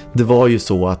att det var ju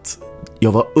så att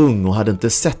jag var ung och hade inte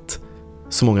sett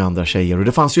så många andra tjejer. Och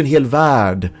det fanns ju en hel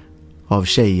värld av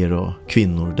tjejer och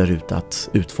kvinnor där ute att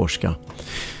utforska.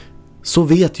 Så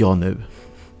vet jag nu,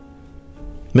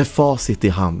 med facit i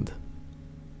hand,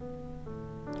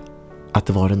 att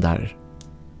det var den där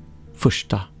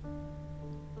första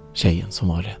tjejen som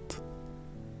var rätt.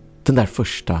 Den där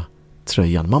första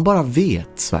tröjan. Man bara vet,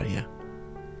 Sverige.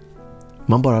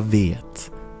 Man bara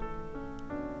vet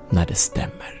när det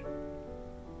stämmer.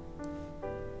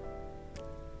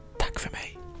 Tack för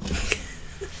mig.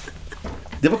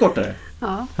 Det var kortare.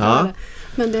 Ja. Ja.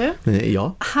 Men du,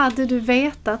 ja. Hade du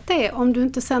vetat det om du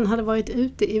inte sen hade varit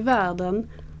ute i världen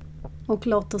och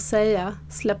låt oss säga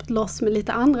släppt loss med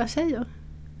lite andra tjejer?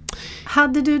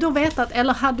 Hade du då vetat,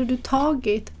 eller hade du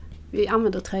tagit, vi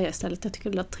använder tröja istället, jag tycker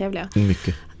det låter trevligare.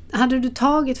 Mycket. Hade du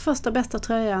tagit första bästa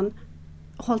tröjan,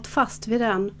 hållit fast vid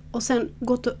den och sen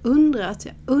gått och undrat,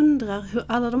 jag undrar hur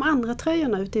alla de andra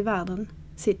tröjorna ute i världen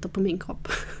sitter på min kropp.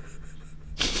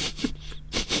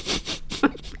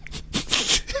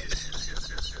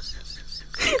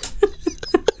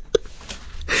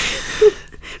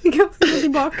 Vi kan gå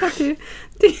tillbaka till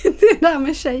det där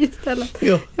med tjej istället.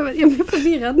 Ja. Jag blir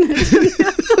förvirrad nu.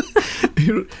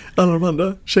 Hur alla de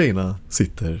andra tjejerna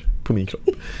sitter på min kropp.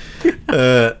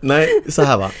 Nej, så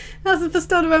här va. Alltså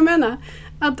förstår du vad jag menar?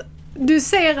 Att du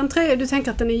ser en tröja, du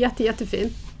tänker att den är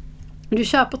jättefin. Du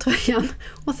köper tröjan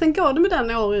och sen går du med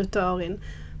den år ut och år in.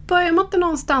 Börjar man inte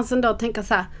någonstans ändå tänka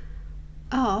så här,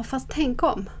 ja fast tänk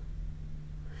om.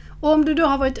 Och om du då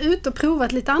har varit ute och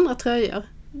provat lite andra tröjor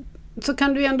så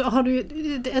kan du ändå, har du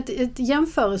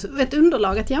ett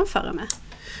underlag att jämföra med.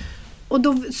 Och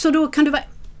då kan du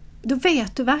då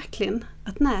vet du verkligen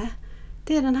att nej,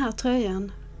 det är den här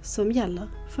tröjan som gäller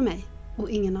för mig och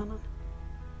ingen annan.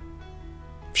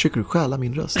 Försöker du stjäla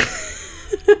min röst?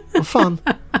 Vad fan?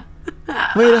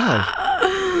 Vad är det här?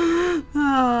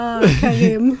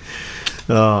 Karim.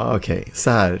 Ja, okej. Så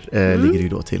här ligger det ju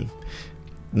då till.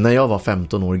 När jag var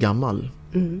 15 år gammal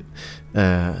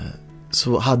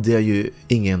så hade jag ju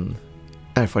ingen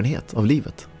erfarenhet av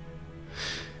livet.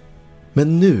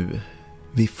 Men nu,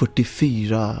 vid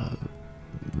 44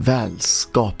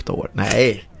 välskapta år.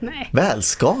 Nej.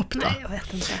 Välskapta? Nej, jag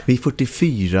vet inte. Vid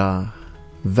 44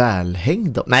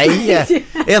 välhängda. Nej,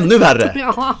 ännu värre.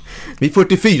 Ja. Vid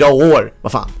 44 år.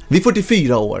 Vad fan? Vid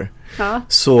 44 år. Ja.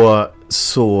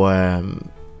 Så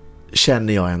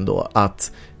känner jag ändå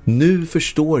att nu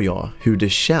förstår jag hur det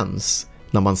känns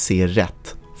när man ser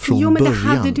rätt från början. Jo, men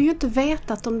det hade du ju inte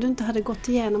vetat om du inte hade gått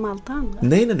igenom allt det andra.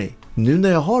 Nej. Nu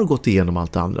när jag har gått igenom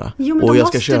allt det andra jo, och jag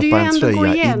ska köpa en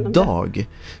tröja idag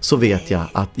så vet jag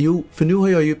att, för nu har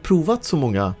jag ju provat så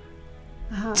många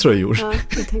tröjor. Ja,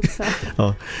 jag tänkte så.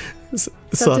 Ja.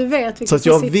 Så att du vet så att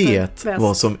jag vet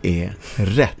vad som är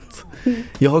rätt.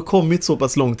 Jag har kommit så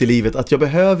pass långt i livet att jag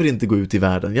behöver inte gå ut i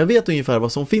världen. Jag vet ungefär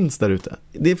vad som finns där ute.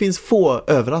 Det finns få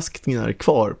överraskningar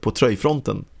kvar på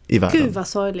tröjfronten i världen. Gud vad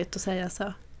sorgligt att säga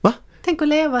så. Va? Tänk att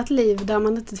leva ett liv där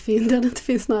det inte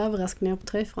finns några överraskningar på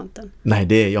tröjfronten.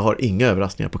 Nej, jag har inga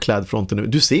överraskningar på klädfronten nu.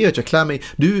 Du ser ju att jag klär mig.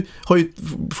 Du har ju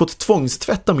fått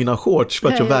tvångstvätta mina shorts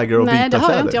för att jag vägrar att byta kläder. Nej, det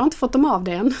har jag inte. Jag har inte fått dem av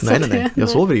det än. Nej. Jag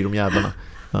sover i de jävlarna.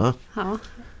 Ja. Jag har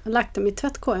lagt dem i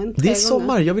tvättkorgen 3 Det är sommar.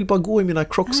 gånger. Jag vill bara gå i mina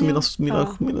crocs och mina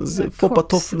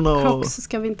foppatofflorna. Crocs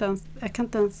ska vi inte ens... Jag kan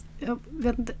inte ens... Jag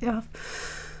vet inte...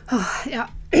 Ja.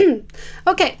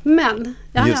 Okej, men...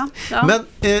 Ja. Men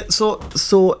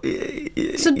så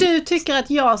du tycker att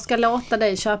jag ska låta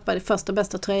dig köpa det första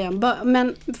bästa tröjan?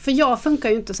 Men för jag funkar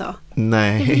ju inte så.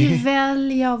 Nej. Jag vill ju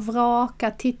välja och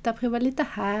vraka, prova lite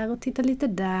här och titta lite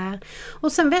där.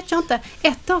 Och sen vet jag inte,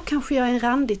 ett år kanske jag är en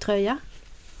randig tröja.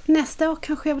 Nästa år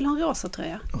kanske jag vill ha en rosa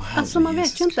tröja. Alltså man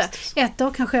vet ju inte. Ett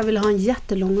år kanske jag vill ha en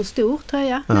jättelång och stor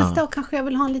tröja. Nästa år kanske jag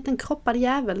vill ha en liten kroppad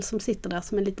jävel som sitter där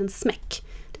som en liten smäck.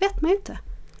 Det vet man ju inte.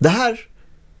 Det här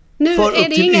nu är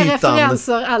det inga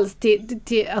referenser alls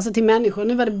till människor.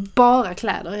 Nu var det bara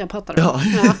kläder jag pratade om.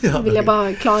 Det vill jag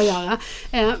bara klargöra.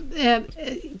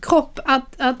 Kropp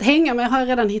att hänga med har jag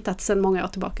redan hittat sedan många år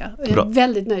tillbaka. Jag är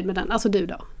väldigt nöjd med den. Alltså du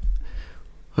då?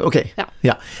 Okej.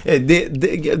 Ja.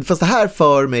 Fast det här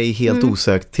för mig helt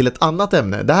osökt till ett annat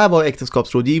ämne. Det här var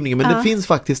äktenskapsrådgivningen, men det finns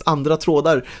faktiskt andra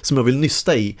trådar som jag vill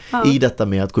nysta i detta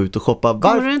med att gå ut och shoppa.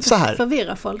 Kommer du inte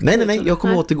förvirra folk? Nej, jag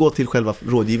kommer återgå till själva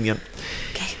rådgivningen.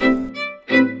 Okay.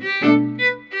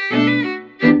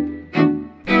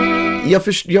 Jag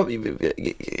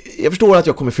förstår att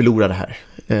jag kommer förlora det här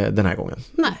den här gången.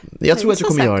 Nej, jag tror att jag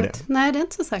kommer göra det. Nej, det är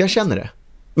inte så säkert. Jag känner det.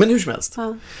 Men hur som helst.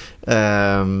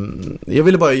 Jag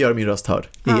ville bara göra min röst hörd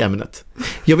i ämnet.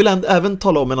 Jag vill även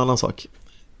tala om en annan sak.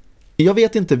 Jag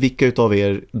vet inte vilka utav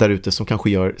er där ute som kanske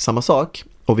gör samma sak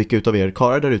och vilka utav er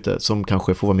karlar där ute som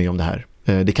kanske får vara med om det här.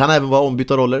 Det kan även vara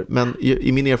ombytta roller, men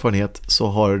i min erfarenhet så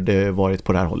har det varit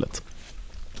på det här hållet.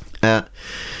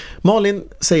 Malin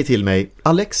säger till mig: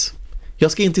 Alex,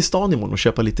 jag ska in till stan imorgon och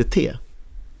köpa lite te.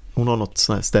 Hon har något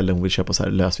sånt här ställe hon vill köpa så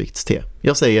här lösviktste.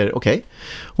 Jag säger okej.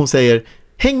 Hon säger: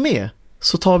 häng med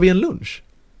så tar vi en lunch.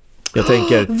 Jag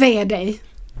tänker, ve dig.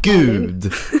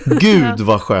 Gud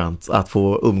vad skönt att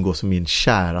få umgås med min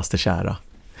käraste kära.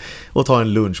 Och ta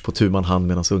en lunch på tu man hand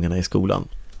medan ungarna är i skolan.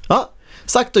 Ja,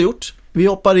 sagt och gjort. Vi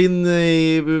hoppar in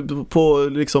på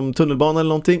liksom tunnelbanan eller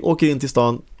någonting, åker in till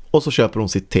stan och så köper hon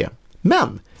sitt te.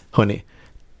 Men, hörni,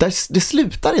 det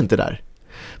slutar inte där.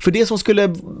 För det som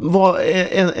skulle vara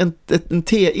en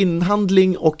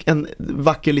teinhandling och en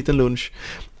vacker liten lunch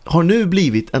har nu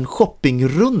blivit en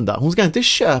shoppingrunda. Hon ska inte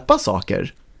köpa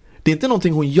saker. Det är inte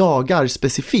någonting hon jagar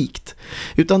specifikt.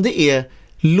 Utan det är: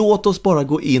 låt oss bara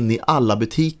gå in i alla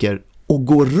butiker och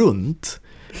gå runt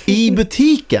i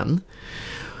butiken.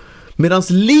 Medans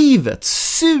livet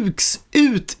sugs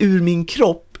ut ur min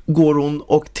kropp går hon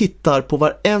och tittar på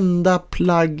varenda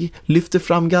plagg, lyfter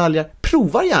fram galgar,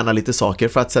 provar gärna lite saker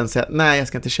för att sen säga: nej, jag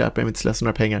ska inte köpa, jag vill inte slösa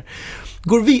några pengar.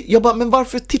 Jag bara, men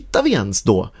varför tittar vi ens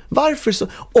då? Varför så?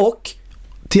 Och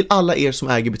till alla er som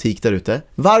äger butik där ute,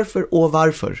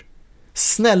 varför?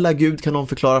 Snälla Gud, kan någon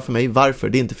förklara för mig varför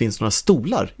det inte finns några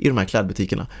stolar i de här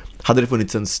klädbutikerna? Hade det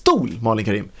funnits en stol, Malin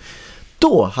Karim,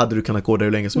 då hade du kunnat gå där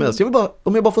hur länge som helst. Jag vill bara,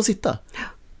 om jag bara får sitta.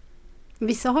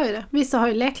 Vissa har ju det. Vissa har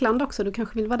ju lekland också. Du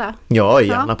kanske vill vara där. Ja,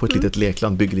 gärna på ett litet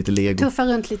lekland. Bygga lite lego. Tuffa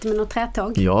runt lite med något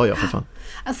trätåg. Ja, för fan.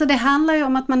 Alltså det handlar ju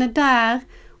om att man är där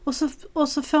och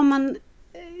så får man,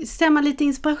 ser man lite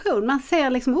inspiration. Man ser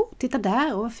liksom, titta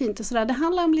där och vad fint och sådär. Det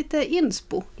handlar om lite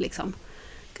inspo liksom.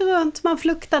 Gå runt, man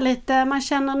fluktar lite. Man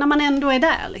känner när man ändå är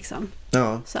där liksom.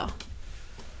 Ja. Så.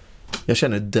 Jag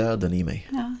känner döden i mig.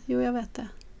 Ja, jo jag vet det.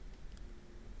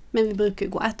 Men vi brukar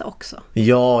ju gå och äta också.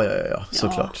 Ja,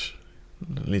 såklart.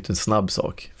 En liten snabb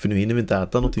sak. För nu hinner vi inte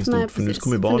äta någonting stort. Nej, för nu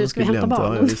kommer barnen ska vi hämta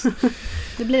barnen.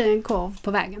 Det blir en korv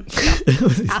på vägen.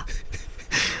 Ja.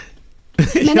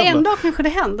 Men en dag kanske det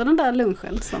händer den där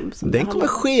lunchen. Som den kommer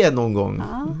ske någon gång.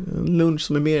 Ja. En lunch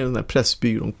som är mer den där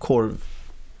pressbyrån, korv.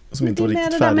 Som inte var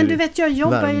riktigt färdig. Men du vet, jag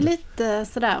jobbar ju lite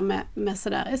sådär med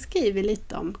sådär. Jag skriver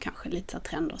lite om kanske lite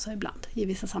trender så ibland i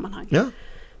vissa sammanhang. Ja.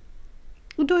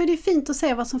 Och då är det fint att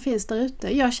se vad som finns där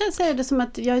ute. Jag säger det som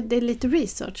att det är lite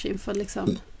research inför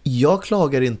liksom. Jag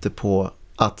klagar inte på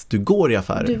att du går i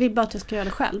affärer. Du vill bara att jag ska göra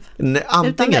det själv. Nej,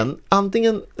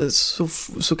 antingen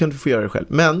så kan du få göra det själv.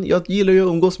 Men jag gillar ju att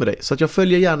umgås med dig, så att jag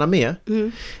följer gärna med.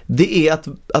 Mm. Det är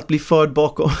att bli förd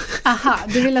bakom. Aha,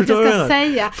 du vill att jag ska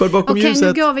säga. Förd bakom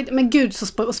ljuset. Nu går vi, men gud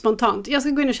så spontant. Jag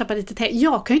ska gå in och köpa lite te.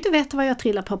 Jag kan ju inte veta vad jag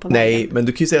trillar på vägen. Nej, men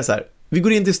du kan ju säga så här: vi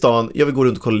går in till stan, jag vill gå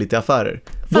runt och kolla lite affärer.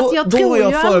 Fast jag tror ju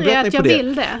aldrig att jag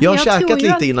vill det. Jag har käkat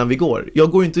lite innan vi går.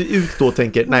 Jag går inte ut då och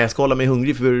tänker, nej, jag ska hålla mig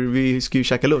hungrig för vi ska ju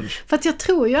käka lunch. För att jag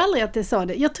tror ju aldrig att det är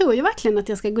så. Jag tror ju verkligen att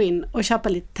jag ska gå in och köpa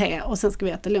lite te och sen ska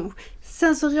vi äta lunch.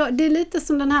 Sen så, det är lite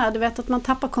som den här, du vet att man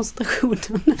tappar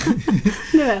koncentrationen.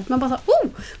 Du vet, man bara så,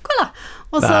 kolla!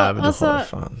 Och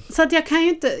så att jag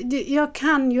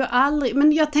kan ju aldrig,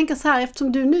 men jag tänker så här,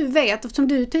 eftersom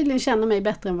du tydligen känner mig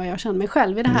bättre än vad jag känner mig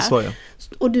själv i det här. Så, ja.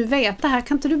 Och du vet det här,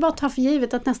 kan inte du bara ta för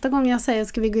givet att nästa gång jag säger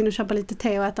ska vi gå in och köpa lite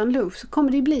te och äta en lunch, så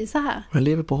kommer det bli så här. Jag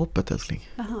lever på hoppet, älskling.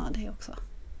 Jaha, det också.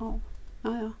 Ja.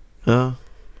 Ja.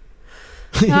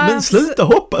 Men sluta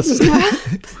hoppas.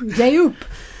 Ge upp.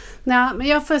 Nej, men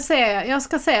jag får se.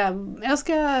 Jag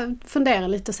ska fundera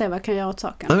lite och se vad jag kan göra åt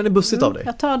saken. Ja, men det är bussigt av dig.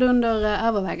 Jag tar det under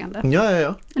övervägande.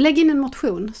 Ja. Lägg in en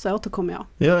motion så återkommer jag.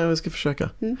 Ja, jag ska försöka.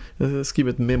 Jag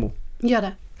skriver ett memo. Gör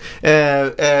det.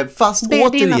 Fast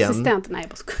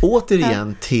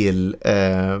återigen till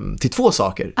två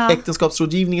saker.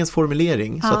 Äktenskapsrådgivningens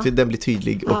formulering så att den blir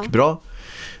tydlig och bra.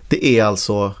 Det är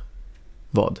alltså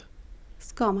vad?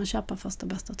 Ska man köpa första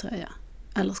bästa tröja?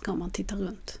 Eller ska man titta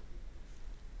runt?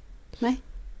 Nej.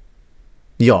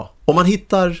 Ja, om man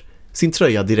hittar sin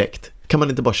tröja direkt, kan man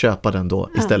inte bara köpa den då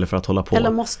istället för att hålla på?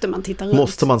 Eller måste man titta runt?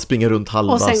 Måste man springa runt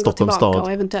halva Stockholms stad?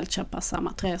 Och eventuellt köpa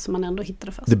samma tröja som man ändå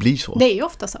hittade först. Det blir så. Det är ju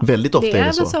ofta så. Väldigt ofta är det är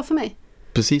det så. Det är även så för mig.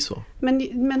 Precis så.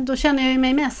 Men då känner jag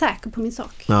mig mer säker på min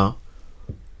sak. Ja.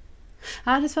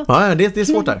 Ja, det är svårt. Ja, det är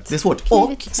svårt där. Det är svårt.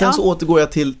 Och sen så återgår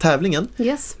jag till tävlingen.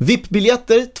 Yes.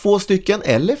 VIP-biljetter, 2 stycken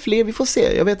eller fler, vi får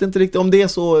se. Jag vet inte riktigt om det är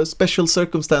så special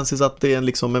circumstances att det är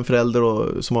liksom en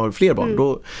förälder som har fler barn.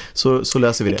 Då, så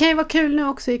löser vi det. Det kan ju vara kul nu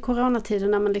också i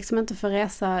coronatiden när man liksom inte får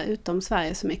resa utom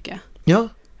Sverige så mycket. Ja.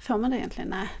 Får man det egentligen?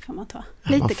 Nej, får man ta.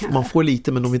 Lite kanske. Man får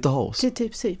lite, men de vill inte ha oss. Till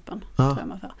typ Cypern, tror jag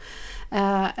man får.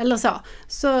 Eller så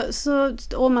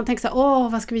om man tänker så här,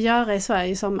 vad ska vi göra i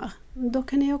Sverige i sommar? Då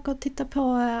kan ni åka och titta på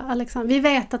Alexander. Vi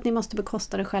vet att ni måste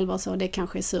bekosta det själva och så, det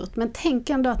kanske är surt. Men tänk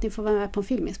ändå att ni får vara med på en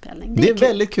filminspelning. Det är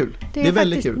väldigt kul. Det är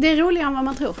väldigt kul. Det är roligare än vad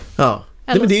man tror. Ja.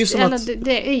 Men det är ju som att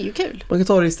det är ju kul. Man kan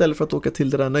ta det istället för att åka till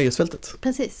det där nöjesfältet.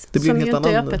 Precis. Det blir som en helt ju inte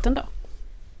är annan... öppet ändå.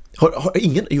 Har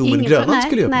ingen? Jo, men Grönland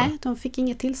skulle ju öppna. Nej, de fick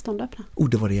inget tillstånd att öppna.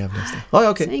 Det var det jävligaste. Ja,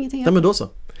 okej. Ja, men då så.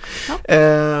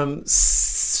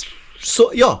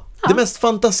 Ja. Det mest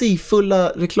fantasifulla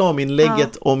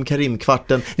reklaminlägget om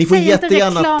Karim-kvarten. Ni får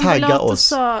jättegärna tagga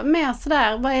oss. Mer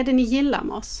sådär, vad är det ni gillar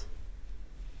med oss?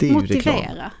 Det är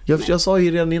motivera. Ju reklam. Jag sa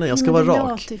ju redan innan, jag ska vara rak.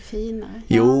 Låter finare.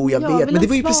 Jo, jag vet. Men det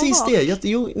var ju precis det.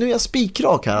 Nu är jag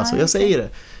spikrak här, alltså. Jag säger det.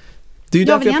 Det är ju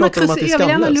därför jag pratar om att det är skamlöst.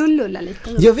 Jag vill gärna lullulla lite.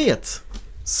 Jag vet.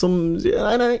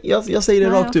 Jag säger det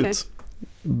rakt ut.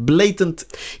 Blatant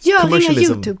commercialism. Gör inga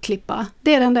YouTube-klippar.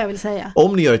 Det är det enda jag vill säga.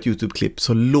 Om ni gör ett YouTube-klipp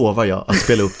så lovar jag att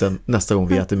spela upp den nästa gång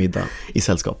vi äter middag i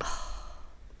sällskap.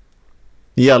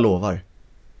 Jag lovar.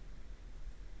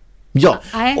 Ja.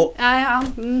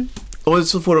 Och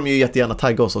så får de ju jättegärna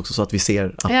tagga oss också så att vi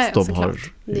ser att de har...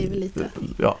 Det är väl lite...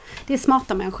 Ja. Det är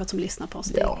smarta människor som lyssnar på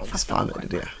oss. Ja, visst fan är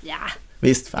det. Ja.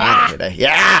 Visst fan är det.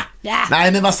 Ja!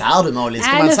 Nej, men vad sa du, Malin?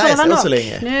 Ska man säga så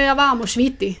länge? Nu är jag varm och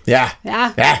svittig. Ja.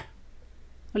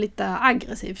 Och lite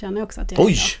aggressiv känner jag också att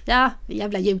jag är. Ja,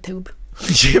 jävla YouTube.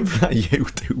 Jävla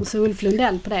YouTube. Och så Ulf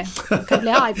Lundell på det. Jag kan bli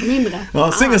arg för mindre.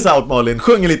 Ja, sing us out, Malin.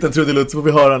 Sjung en liten trudelutt så får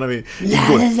vi höra när vi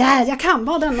går. Jag kan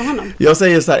bara den med honom. Jag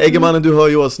säger så här, Äggemannen, du hör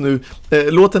ju oss nu.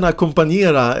 Låt den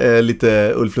ackompanjera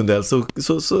lite Ulf Lundell så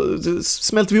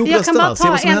smälter vi ihop rösterna.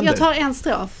 Jag tar en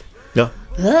strof. Ja.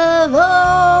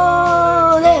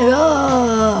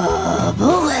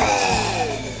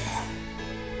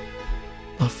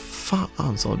 Vad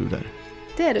fan sa du där?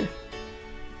 Det är du.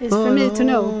 It's for me to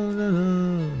know.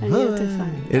 And you to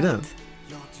find. Är det den?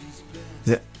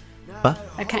 Va?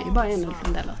 Jag kan ju bara en Ulf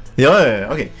Lundell-låt. Ja,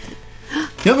 okej.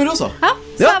 Ja, men då så. Ja,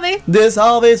 sa vi. Det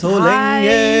sa vi så länge.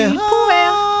 Hej på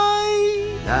er.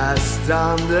 När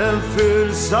stranden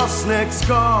fylls av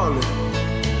snäckskal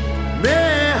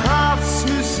med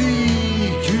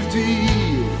havsmusik uti.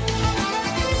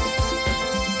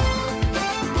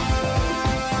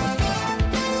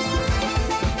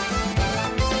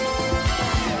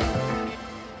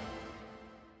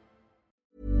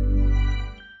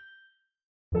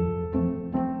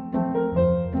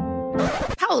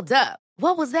 Hold up.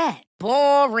 What was that?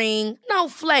 Boring. No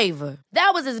flavor.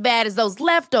 That was as bad as those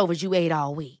leftovers you ate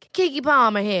all week. Keke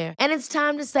Palmer here, and it's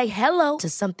time to say hello to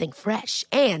something fresh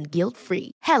and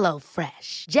guilt-free. Hello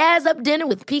Fresh. Jazz up dinner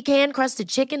with pecan-crusted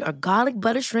chicken or garlic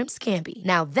butter shrimp scampi.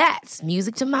 Now that's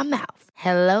music to my mouth.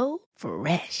 Hello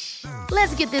Fresh.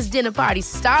 Let's get this dinner party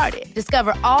started.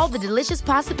 Discover all the delicious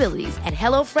possibilities at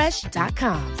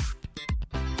hellofresh.com.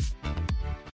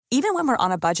 Even when we're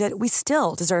on a budget, we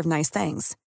still deserve nice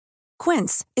things.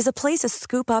 Quince is a place to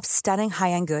scoop up stunning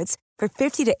high-end goods for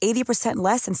 50 to 80%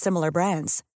 less than similar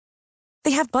brands.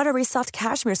 They have buttery soft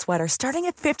cashmere sweaters starting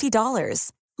at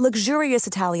 $50, luxurious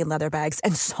Italian leather bags,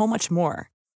 and so much more.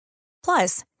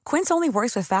 Plus, Quince only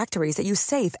works with factories that use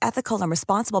safe, ethical, and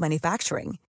responsible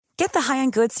manufacturing. Get the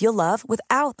high-end goods you'll love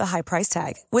without the high price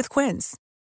tag with Quince.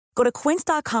 Go to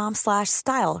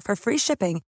quince.com/style for free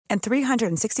shipping and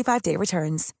 365-day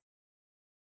returns.